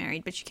fake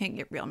married, but you can't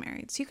get real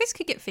married. So you guys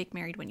could get fake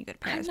married when you go to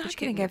Paris. I'm but not you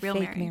going can't to get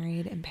real fake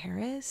married in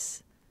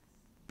Paris.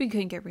 But you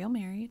couldn't get real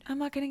married. I'm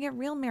not going to get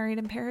real married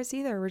in Paris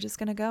either. We're just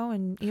going to go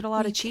and eat a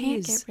lot of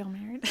cheese. You can't get real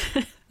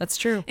married. That's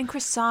true. And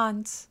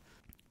croissants.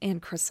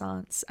 And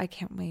croissants. I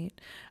can't wait.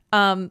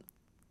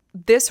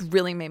 This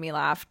really made me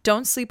laugh.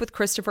 Don't sleep with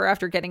Christopher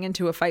after getting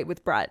into a fight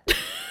with Brett.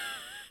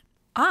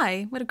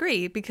 I would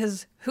agree,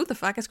 because who the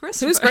fuck is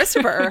Christopher? Who's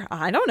Christopher?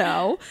 I don't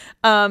know.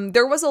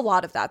 There was a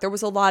lot of that. There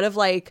was a lot of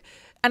like,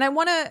 and I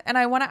want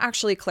to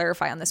actually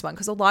clarify on this one,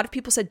 because a lot of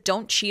people said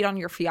don't cheat on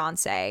your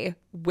fiance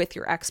with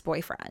your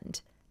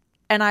ex-boyfriend.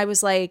 And I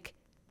was like,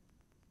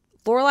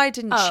 Lorelai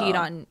didn't cheat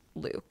on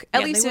Luke.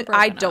 At least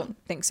I don't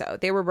think so.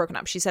 They were broken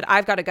up. She said,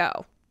 I've got to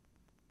go.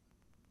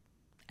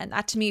 And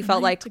that to me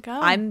felt like,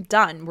 I'm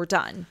done. We're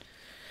done.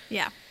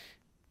 Yeah.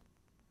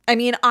 I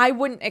mean, I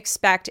wouldn't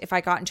expect if I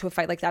got into a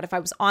fight like that, if I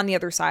was on the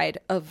other side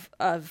of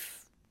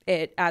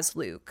it as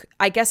Luke.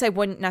 I guess I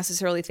wouldn't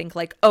necessarily think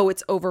like, oh,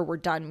 it's over. We're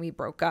done. We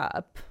broke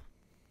up.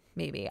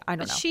 Maybe. I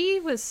don't know. She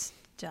was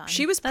done.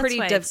 She was pretty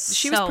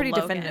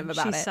definitive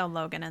about it. She's so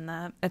Logan in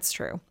that. That's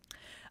true.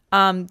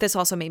 This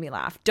also made me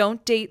laugh.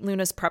 Don't date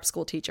Luna's prep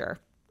school teacher.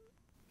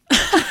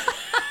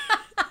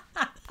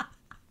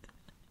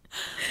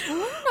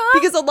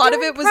 Because a lot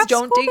of it was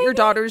don't date your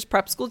daughter's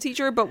prep school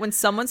teacher, but when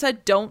someone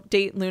said don't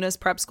date Luna's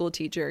prep school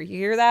teacher, you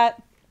hear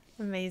that?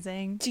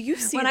 Amazing. Do you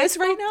see this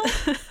right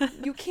now?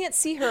 You can't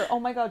see her. Oh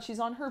my God, she's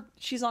on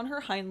her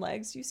hind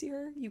legs. Do you see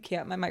her? You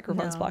can't. My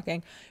microphone's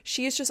blocking.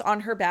 She is just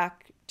on her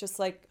back, just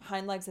like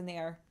hind legs in the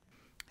air.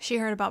 She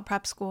heard about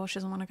prep school. She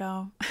doesn't want to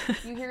go.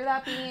 You hear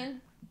that,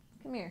 Bean?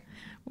 Come here.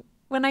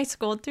 When I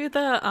scrolled through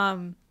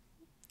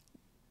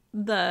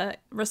the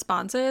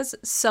responses,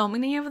 so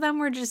many of them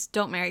were just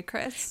don't marry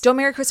Chris. Don't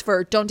marry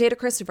Christopher. Don't date a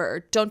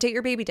Christopher. Don't date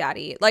your baby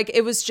daddy. Like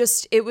it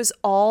was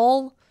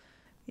all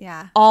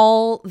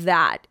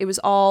that. It was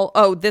all,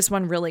 oh, this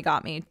one really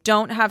got me.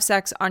 Don't have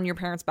sex on your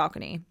parents'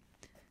 balcony.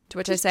 To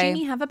which Does I say,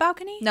 Jeannie have a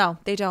balcony? No,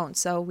 they don't.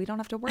 So we don't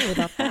have to worry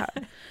about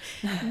that.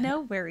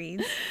 No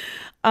worries.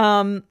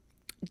 Don't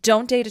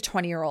date a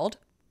 20-year-old.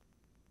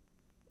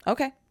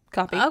 Okay.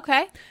 Copy.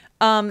 Okay.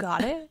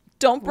 Got it.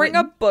 Don't bring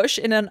up Bush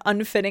in an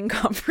unfitting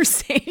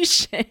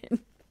conversation.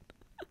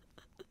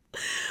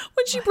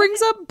 When she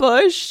brings up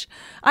Bush,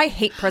 I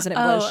hate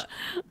President Bush.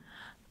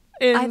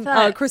 In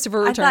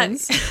Christopher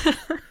Returns.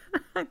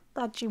 I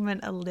thought you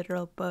meant a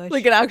literal bush.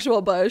 Like an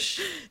actual bush.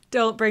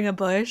 Don't bring a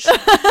bush.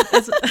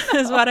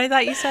 is what I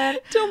thought you said.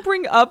 Don't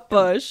bring up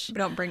Bush.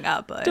 Don't bring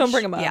up Bush. Don't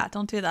bring him up. Yeah,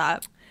 don't do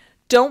that.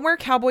 Don't wear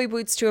cowboy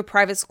boots to a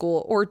private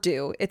school, or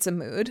do. It's a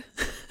mood.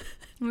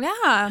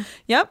 Yeah.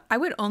 Yep. I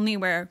would only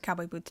wear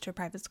cowboy boots to a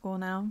private school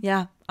now.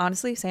 Yeah,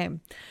 honestly,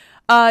 same.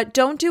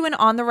 Don't do an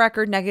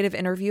on-the-record negative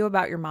interview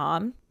about your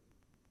mom.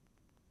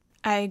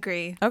 I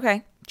agree.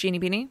 Okay. Jeannie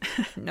Beanie.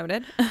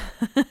 Noted.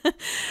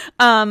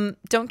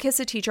 Don't kiss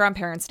a teacher on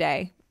Parents'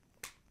 Day.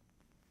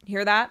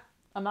 Hear that?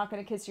 I'm not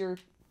going to kiss your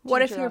teacher.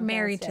 What if you're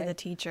married to the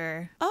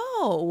teacher?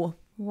 Oh.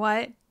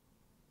 What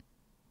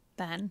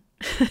then?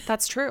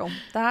 That's true.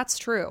 That's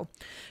true.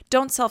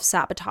 Don't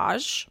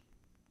self-sabotage.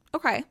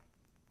 Okay.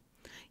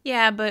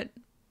 Yeah, but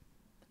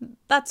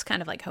that's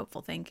kind of like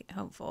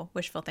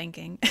wishful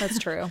thinking. That's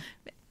true.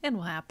 It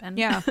will happen.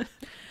 Yeah.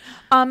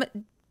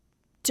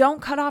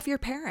 Don't cut off your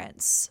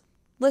parents.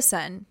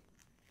 Listen,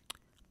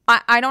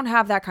 I don't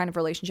have that kind of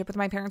relationship with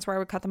my parents where I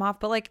would cut them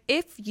off, but like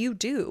if you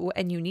do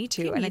and you need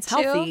to and it's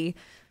healthy,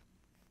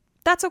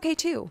 that's okay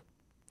too.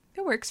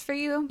 It works for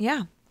you.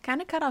 Yeah.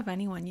 Kind of cut off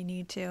anyone you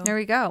need to. There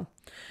we go.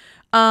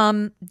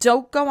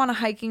 Don't go on a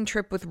hiking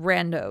trip with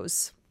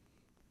randos.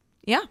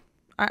 Yeah.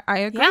 I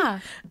agree. Yeah.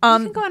 You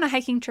can go on a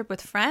hiking trip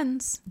with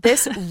friends.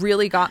 This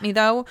really got me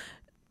though.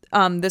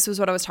 This was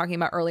what I was talking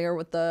about earlier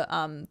with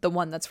the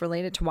one that's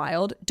related to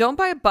Wild. Don't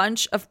buy a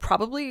bunch of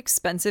probably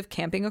expensive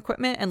camping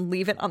equipment and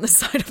leave it on the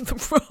side of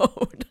the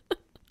road.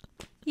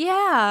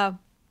 Yeah.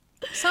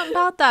 Something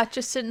about that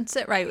just didn't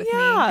sit right with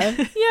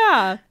me.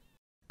 Yeah.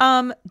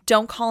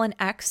 Don't call an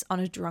ex on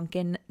a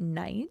drunken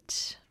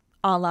night,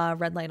 a la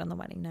red light on the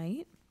wedding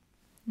night.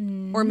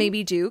 Or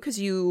maybe do, because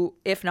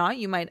if not,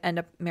 you might end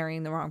up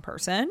marrying the wrong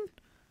person.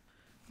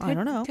 I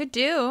don't know. Could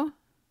do.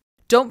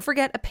 Don't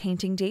forget a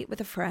painting date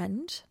with a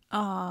friend.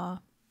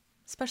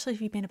 Especially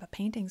if you made up a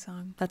painting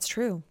song. That's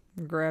true.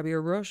 Grab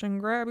your brush and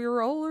grab your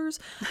rollers.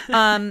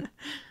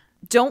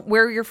 Don't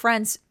wear your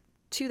friends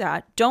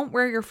Don't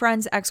wear your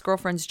friend's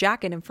ex-girlfriend's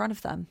jacket in front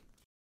of them.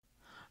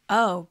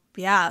 Oh,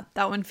 yeah.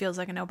 That one feels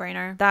like a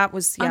no-brainer. That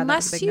was, yeah,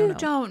 unless that was a big you no-no.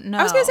 don't know.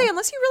 I was going to say,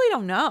 unless you really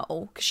don't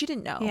know, because she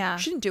didn't know. Yeah.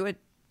 She didn't do it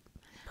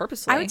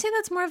purposely. I would say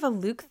that's more of a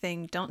Luke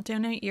thing. Don't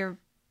donate your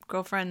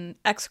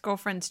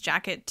ex-girlfriend's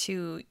jacket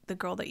to the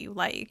girl that you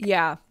like.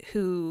 Yeah.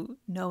 Who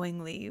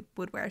knowingly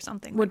would wear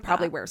something would like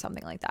probably that. wear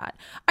something like that.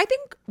 I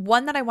think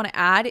one that I want to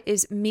add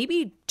is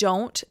maybe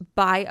don't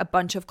buy a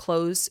bunch of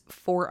clothes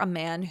for a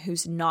man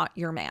who's not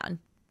your man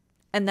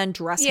and then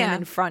dress him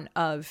in front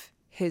of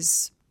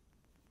his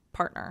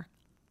partner.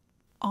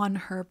 On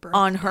her birthday.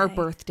 On her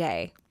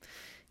birthday.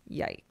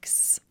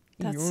 Yikes.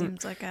 That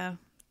seems like a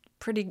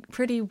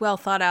pretty well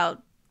thought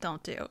out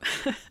don't do.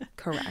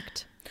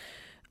 Correct.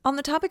 On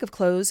the topic of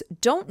clothes,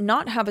 don't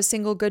not have a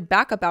single good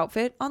backup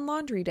outfit on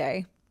laundry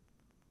day.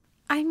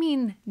 I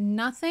mean,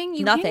 nothing.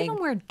 You can't even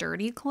wear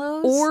dirty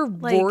clothes. Or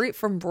like,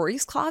 from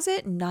Rory's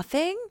closet,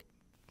 nothing.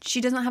 She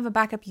doesn't have a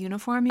backup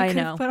uniform you I could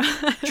know. put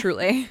on.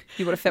 Truly.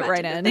 You would have fit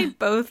right in. They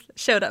both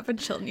showed up in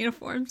children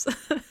uniforms.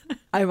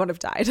 I would have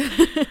died.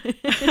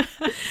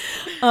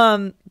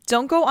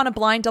 Don't go on a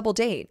blind double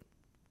date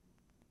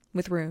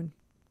with Rune.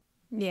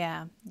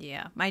 Yeah.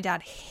 My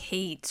dad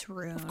hates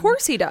Rune. Of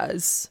course he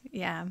does.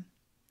 Yeah.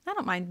 I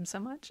don't mind him so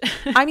much.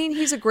 I mean,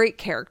 he's a great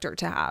character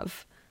to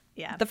have.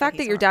 Yeah. The fact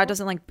that your dad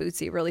doesn't like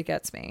Bootsy really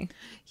gets me.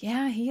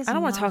 Yeah, he is. I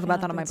don't want to talk about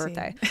that on my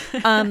birthday.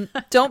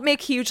 Don't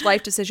make huge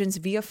life decisions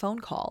via phone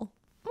call.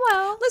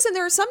 Well, listen,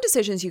 there are some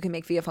decisions you can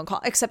make via phone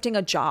call. Accepting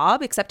a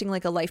job, accepting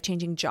like a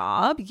life-changing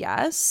job.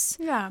 Yes.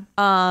 Yeah.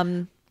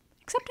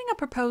 Accepting a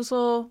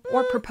proposal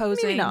or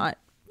proposing. Maybe not.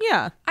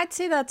 Yeah. I'd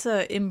say that's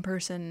a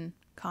in-person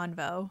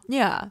convo.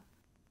 Yeah.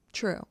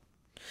 True.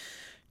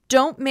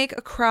 Don't make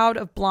a crowd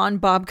of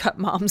blonde bob cut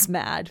moms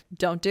mad.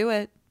 Don't do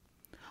it.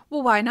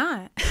 Well, why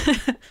not?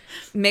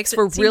 Makes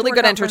for really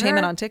good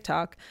entertainment on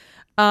TikTok.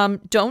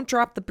 Don't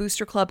drop the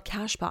Booster Club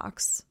cash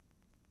box.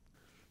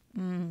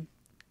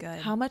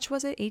 Good. How much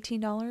was it? $18?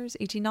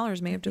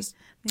 $18 may have just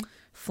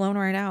flown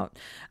right out.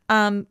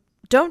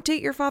 Don't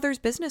date your father's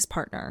business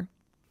partner.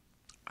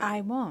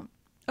 I won't.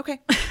 Okay.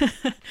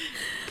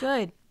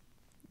 Good.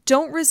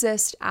 Don't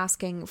resist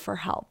asking for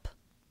help.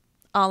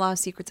 A la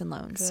Secrets and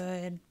Loans.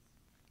 Good.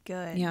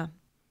 Yeah.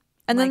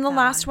 And then the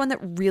last one that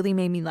really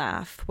made me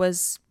laugh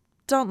was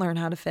don't learn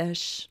how to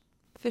fish.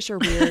 Fish are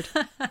weird.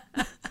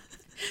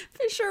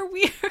 Fish are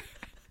weird.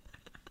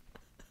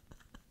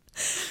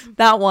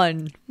 That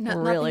one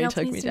really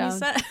took me down.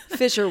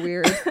 Fish are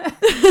weird.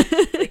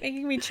 Like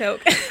making me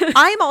choke.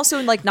 I'm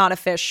also like not a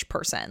fish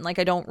person. Like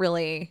I don't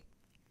really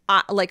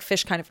like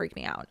fish kind of freak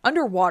me out.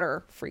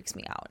 Underwater freaks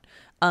me out.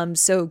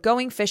 So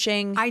going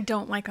fishing. I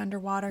don't like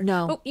underwater.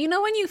 No. But you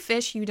know when you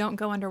fish, you don't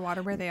go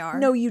underwater where they are.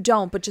 No, you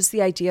don't. But just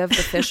the idea of the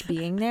fish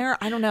being there,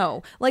 I don't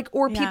know. Like,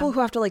 or people who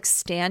have to like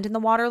stand in the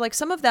water. Like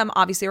some of them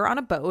obviously are on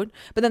a boat,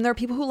 but then there are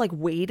people who like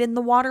wade in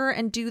the water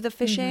and do the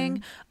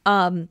fishing.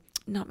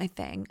 Not my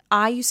thing.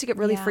 I used to get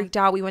really freaked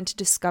out. We went to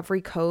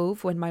Discovery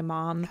Cove when my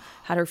mom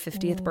had her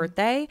 50th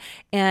birthday,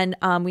 and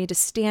we had to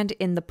stand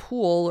in the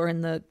pool or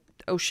in the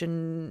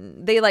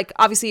ocean. They like,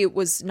 obviously it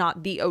was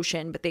not the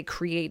ocean, but they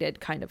created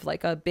kind of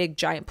like a big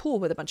giant pool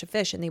with a bunch of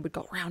fish, and they would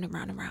go round and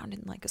round and round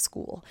in like a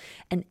school.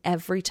 And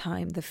every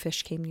time the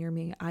fish came near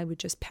me, I would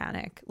just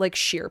panic, like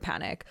sheer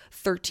panic,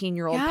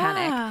 13-year-old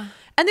panic.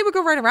 And they would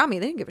go right around me.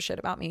 They didn't give a shit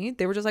about me.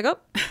 They were just like, oh,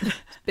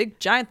 big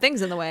giant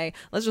things in the way.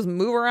 Let's just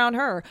move around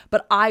her.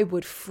 But I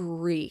would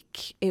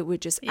freak. It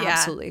would just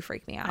absolutely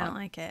freak me out. I don't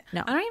like it.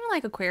 No. I don't even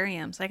like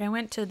aquariums. Like I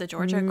went to the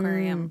Georgia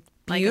Aquarium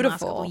like beautiful. in the last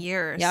couple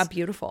years. Yeah,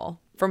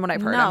 beautiful. From what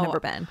I've heard, I've never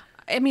been.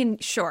 I mean,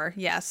 sure,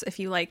 yes, if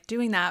you like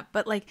doing that.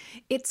 But like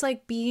it's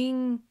like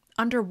being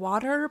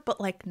underwater,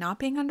 but like not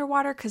being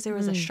underwater because there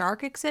was a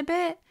shark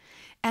exhibit.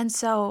 And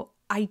so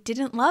I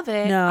didn't love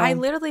it. No. I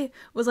literally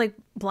was like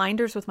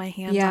blinders with my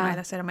hands on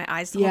either side of my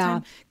eyes the whole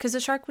time because the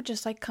shark would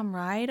just like come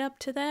right up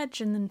to the edge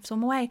and then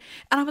swim away.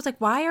 And I was like,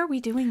 why are we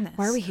doing this?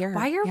 Why are we here?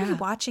 Why are we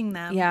watching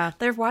them? Yeah.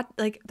 They're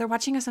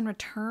watching us in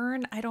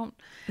return. I don't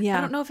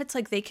know if it's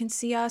like they can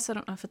see us. I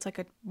don't know if it's like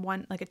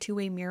a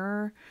two-way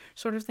mirror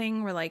sort of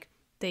thing where like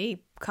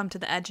they come to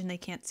the edge and they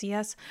can't see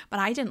us.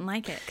 But I didn't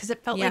like it because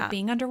it felt like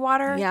being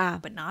underwater,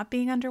 but not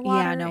being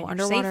underwater. Yeah, no, and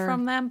underwater. you're safe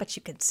from them, but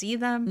you could see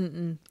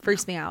them.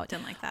 Freaks me out.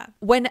 Didn't like that.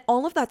 When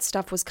all of that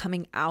stuff was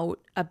coming out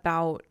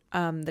about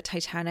the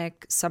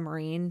Titanic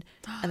submarine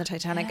and the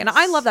Titanic, and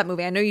I love that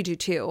movie. I know you do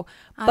too.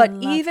 But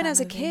even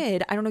as a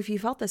kid, I don't know if you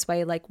felt this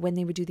way. Like when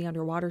they would do the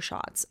underwater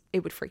shots,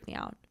 it would freak me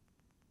out.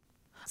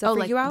 Does that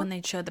freak you out? When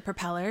they showed the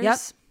propellers? Yep.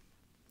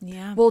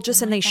 Yeah. Well,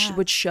 just and they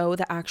would show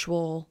the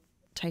actual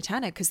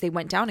Titanic because they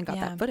went down and got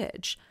that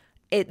footage.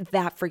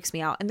 That freaks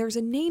me out. And there's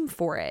a name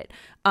for it.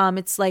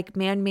 It's like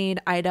man-made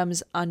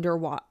objects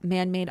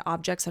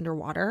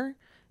underwater.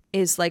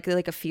 is like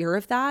a fear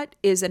of that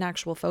is an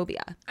actual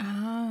phobia.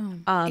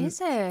 Is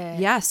it?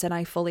 Yes, and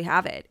I fully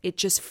have it. It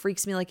just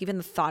freaks me, like even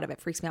the thought of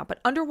it freaks me out. But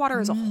underwater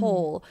as a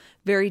whole,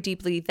 very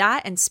deeply,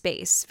 that and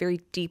space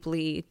very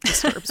deeply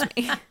disturbs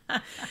me.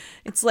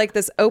 It's like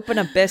this open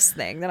abyss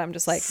thing that I'm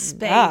just like,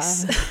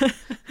 space.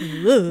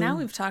 Now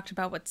we've talked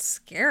about what's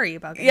scary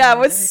about getting yeah, into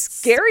what's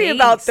scary space.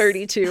 about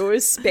 32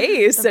 is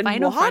space The and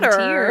final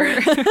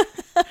water. frontier.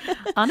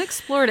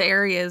 Unexplored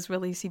areas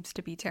really seems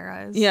to be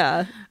Tara's.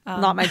 Yeah,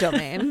 not my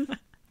domain.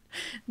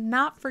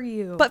 Not for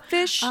you. But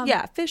fish,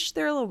 fish,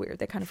 they're a little weird.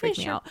 They kind of freak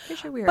me out.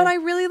 Fish are weird. But I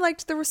really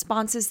liked the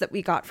responses that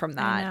we got from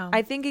that. know.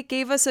 I think it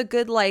gave us a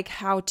good like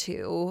how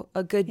to,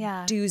 a good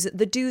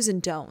do's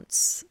and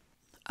don'ts.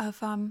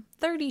 Of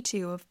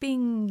 32, of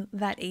being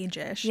that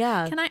age-ish.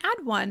 Yeah. Can I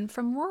add one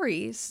from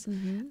Rory's?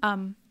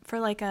 For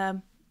like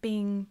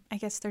being, I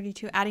guess,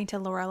 32, adding to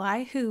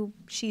Lorelai, who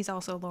she's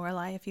also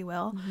Lorelai, if you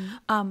will.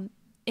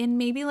 In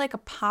maybe like a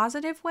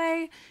positive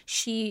way,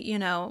 she, you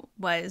know,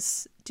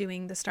 was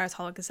doing the Stars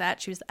Hollow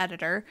Gazette. She was the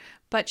editor,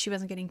 but she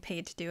wasn't getting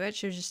paid to do it.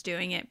 She was just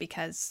doing it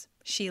because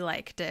she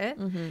liked it.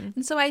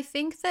 And so I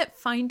think that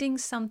finding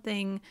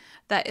something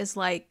that is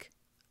like,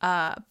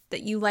 that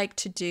you like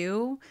to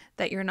do,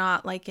 that you're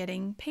not like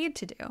getting paid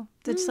to do,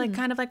 that's like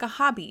kind of like a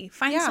hobby.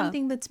 Find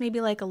something that's maybe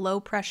like a low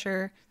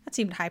pressure, that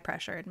seemed high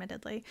pressure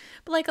admittedly,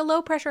 but like a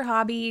low pressure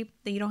hobby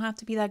that you don't have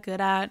to be that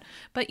good at,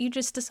 but you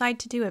just decide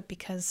to do it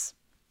because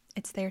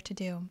it's there to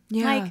do.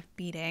 Like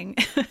beading.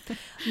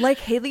 Like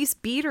Haley's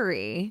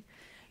beatery.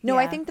 No,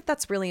 I think that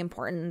that's really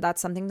important. That's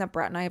something that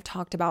Brett and I have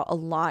talked about a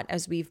lot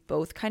as we've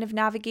both kind of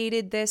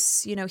navigated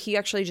this. You know, he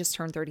actually just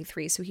turned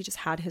 33, so he just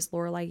had his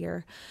Lorelai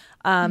year.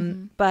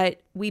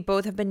 But we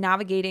both have been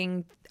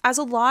navigating, as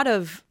a lot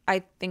of,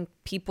 I think,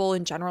 people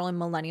in general and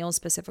millennials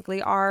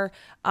specifically are,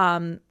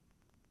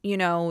 you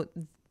know,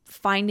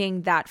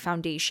 finding that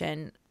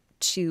foundation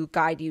to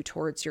guide you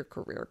towards your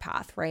career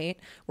path, right?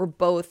 We're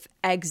both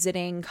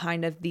exiting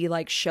kind of the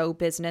like show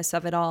business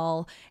of it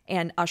all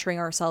and ushering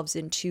ourselves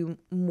into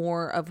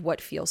more of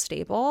what feels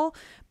stable.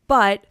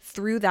 But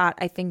through that,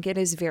 I think it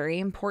is very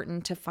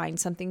important to find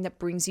something that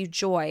brings you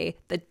joy,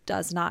 that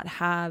does not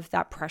have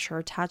that pressure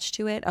attached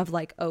to it of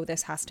like, oh,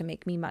 this has to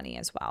make me money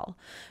as well.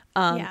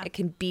 It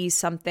can be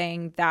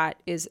something that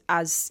is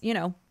as, you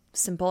know,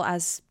 simple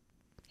as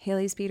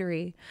Haley's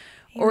Beatery.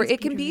 Or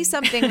it can be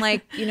something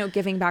like, you know,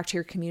 giving back to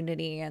your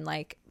community and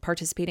like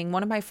participating.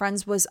 One of my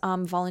friends was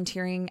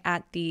volunteering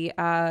at the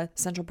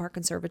Central Park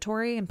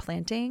Conservatory and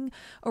planting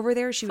over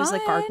there. She was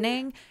like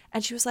gardening,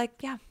 and she was like,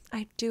 yeah,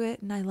 I do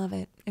it and I love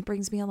it. It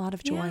brings me a lot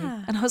of joy.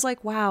 Yeah. And I was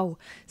like, wow,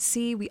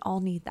 see, we all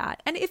need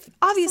that. And if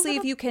obviously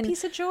if you can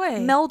piece of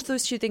joy. meld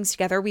those two things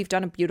together, we've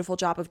done a beautiful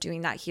job of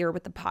doing that here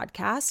with the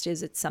podcast.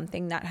 Is it's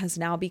something that has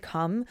now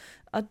become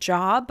a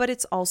job, but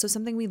it's also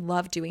something we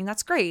love doing.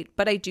 That's great.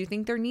 But I do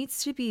think there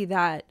needs to be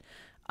that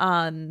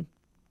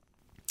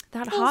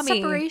that hobby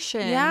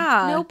separation.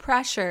 Yeah. No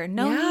pressure.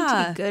 No need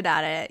to be good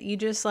at it. You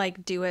just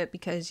like do it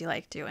because you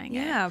like doing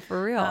it. Yeah,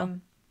 for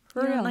real.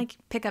 For real. Like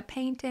pick up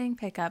painting,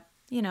 pick up,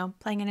 you know,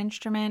 playing an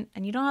instrument,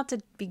 and you don't have to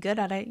be good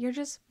at it. You're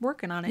just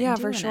working on it. Yeah,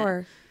 and doing for sure.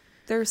 It.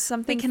 There's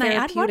something Can I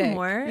add one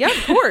more? Yeah,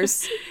 of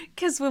course.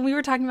 Because when we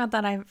were talking about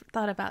that, I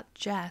thought about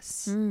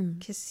Jess,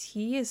 because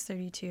he is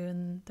 32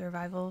 in the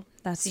revival.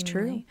 That's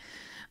seemingly.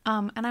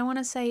 True. And I want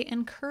to say,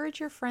 encourage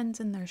your friends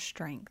in their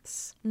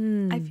strengths.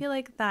 I feel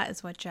like that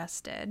is what Jess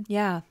did.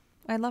 Yeah,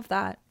 I love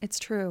that. It's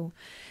true.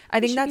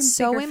 I think that's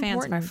so important.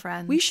 Fans of our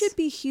friends. We should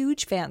be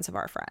huge fans of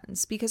our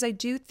friends, because I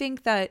do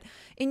think that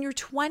in your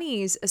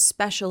 20s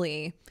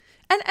especially,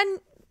 and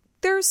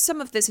there's some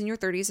of this in your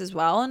 30s as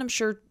well, and I'm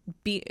sure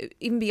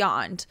even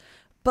beyond,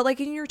 but like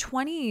in your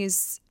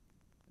 20s,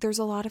 there's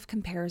a lot of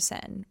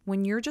comparison.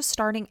 When you're just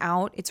starting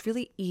out, it's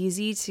really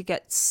easy to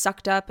get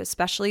sucked up,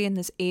 especially in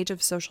this age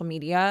of social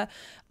media,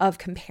 of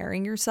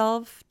comparing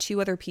yourself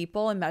to other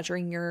people and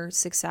measuring your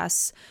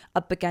success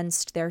up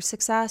against their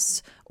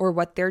success or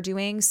what they're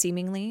doing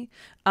seemingly,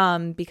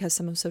 because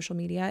some of social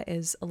media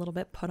is a little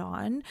bit put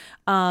on.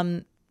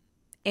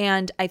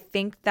 And I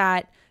think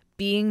that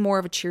being more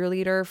of a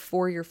cheerleader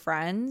for your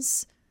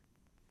friends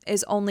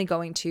is only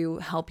going to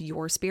help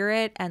your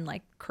spirit and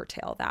like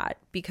curtail that,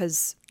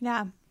 because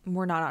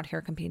we're not out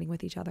here competing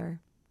with each other.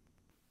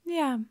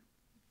 Yeah.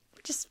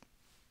 Just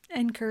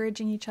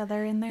encouraging each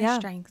other in their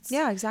strengths.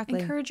 Yeah,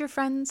 exactly. Encourage your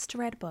friends to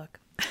write a book.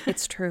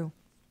 It's true.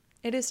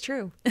 It is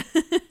true.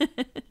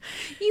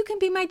 You can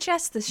be my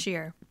Jess this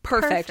year.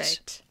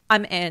 Perfect.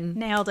 I'm in.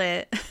 Nailed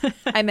it.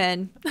 I'm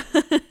in.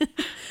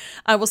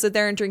 I will sit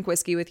there and drink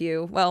whiskey with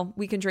you. Well,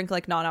 we can drink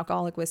like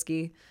non-alcoholic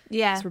whiskey.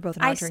 Yeah. We're both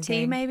not iced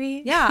drinking. Tea,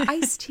 maybe. Yeah,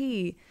 iced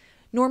tea.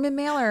 Norman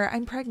Mailer,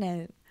 I'm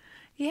pregnant.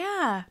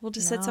 Yeah. We'll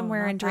just sit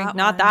somewhere and drink.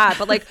 Not that,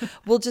 but like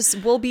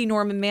we'll be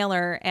Norman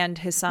Mailer and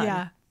his son.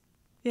 Yeah.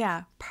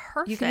 Yeah.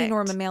 Perfect. You can be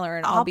Norman Mailer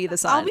and I'll be the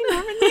son. I'll be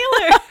Norman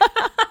Mailer.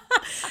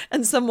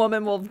 And some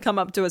woman will come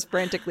up to us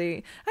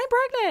frantically, I'm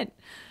pregnant.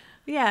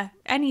 Yeah.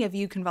 Any of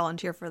you can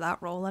volunteer for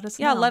that role. Let us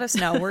know. Yeah, let us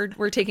know.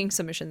 We're taking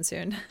submissions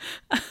soon.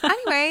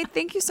 Anyway,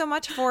 thank you so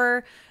much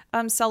for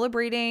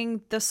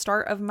celebrating the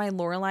start of my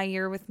Lorelai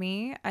year with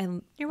me.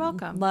 You're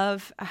welcome.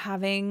 Love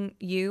having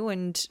you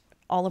and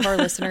all of our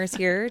listeners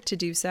here to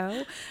do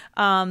so.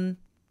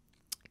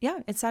 Yeah,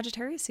 it's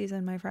Sagittarius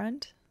season, my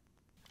friend.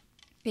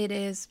 It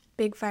is.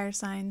 Big fire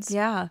signs.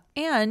 Yeah.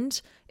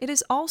 And it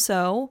is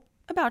also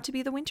about to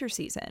be the winter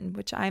season,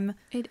 which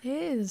It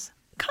is.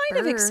 kind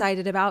of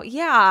excited about.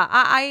 Yeah.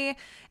 I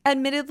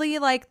admittedly,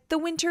 like, the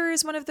winter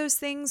is one of those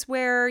things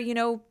where, you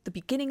know, the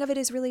beginning of it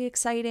is really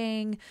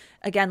exciting.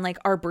 Again, like,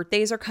 our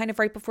birthdays are kind of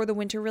right before the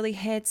winter really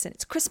hits, and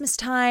it's Christmas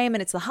time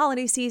and it's the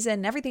holiday season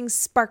and everything's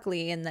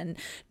sparkly, and then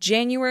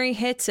January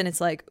hits and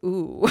it's like,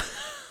 ooh.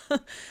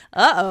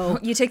 Uh-oh.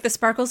 You take the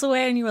sparkles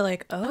away and you were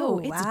like, oh,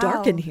 it's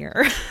dark in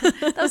here.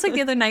 That was like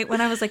the other night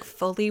when I was like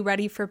fully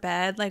ready for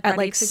bed, like At ready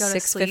like to go to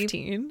sleep.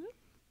 6:15.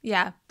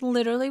 Yeah,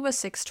 literally was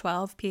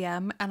 6:12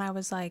 p.m. and I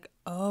was like,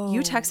 oh.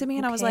 You texted me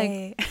and I was like,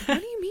 okay. what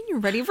do you mean you're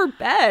ready for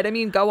bed? I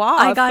mean, go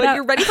off, I got but up.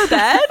 you're ready for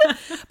bed?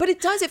 But it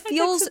does. It I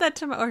feels... texted that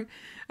to or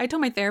I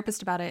told my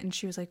therapist about it and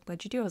she was like,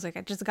 what'd you do? I was like,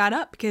 I just got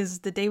up because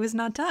the day was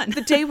not done.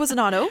 The day was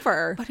not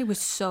over. But it was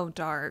so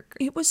dark.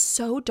 It was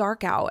so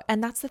dark out.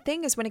 And that's the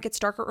thing, is when it gets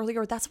darker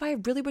earlier, that's why I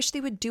really wish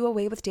they would do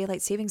away with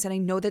daylight savings. And I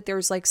know that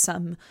there's like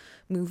some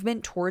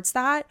movement towards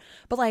that.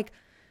 But like,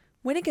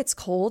 when it gets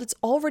cold, it's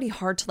already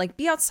hard to like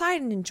be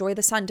outside and enjoy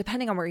the sun,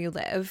 depending on where you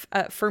live.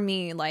 For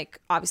me, like,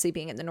 obviously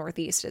being in the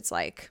Northeast, it's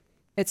like,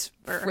 it's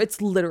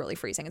literally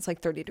freezing. It's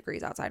like 30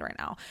 degrees outside right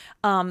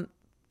now.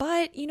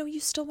 But, you know,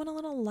 you still want a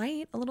little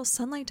light, a little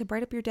sunlight to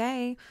brighten up your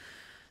day.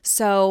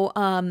 So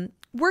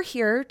we're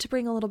here to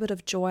bring a little bit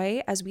of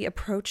joy as we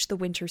approach the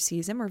winter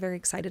season. We're very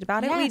excited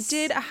about it. Yes. We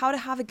did a How to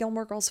Have a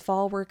Gilmore Girls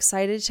fall. We're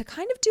excited to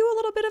kind of do a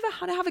little bit of a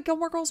How to Have a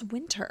Gilmore Girls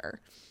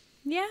winter.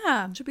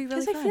 Yeah. Should be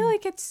really Because fun. I feel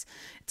like it's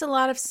a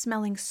lot of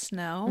smelling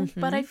snow,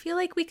 but I feel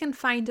like we can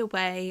find a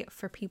way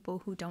for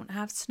people who don't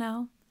have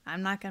snow.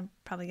 I'm not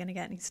probably gonna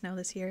get any snow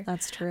this year.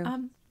 That's true.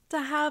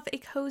 To have a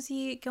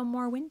cozy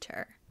Gilmore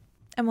winter.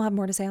 And we'll have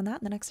more to say on that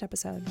in the next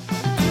episode.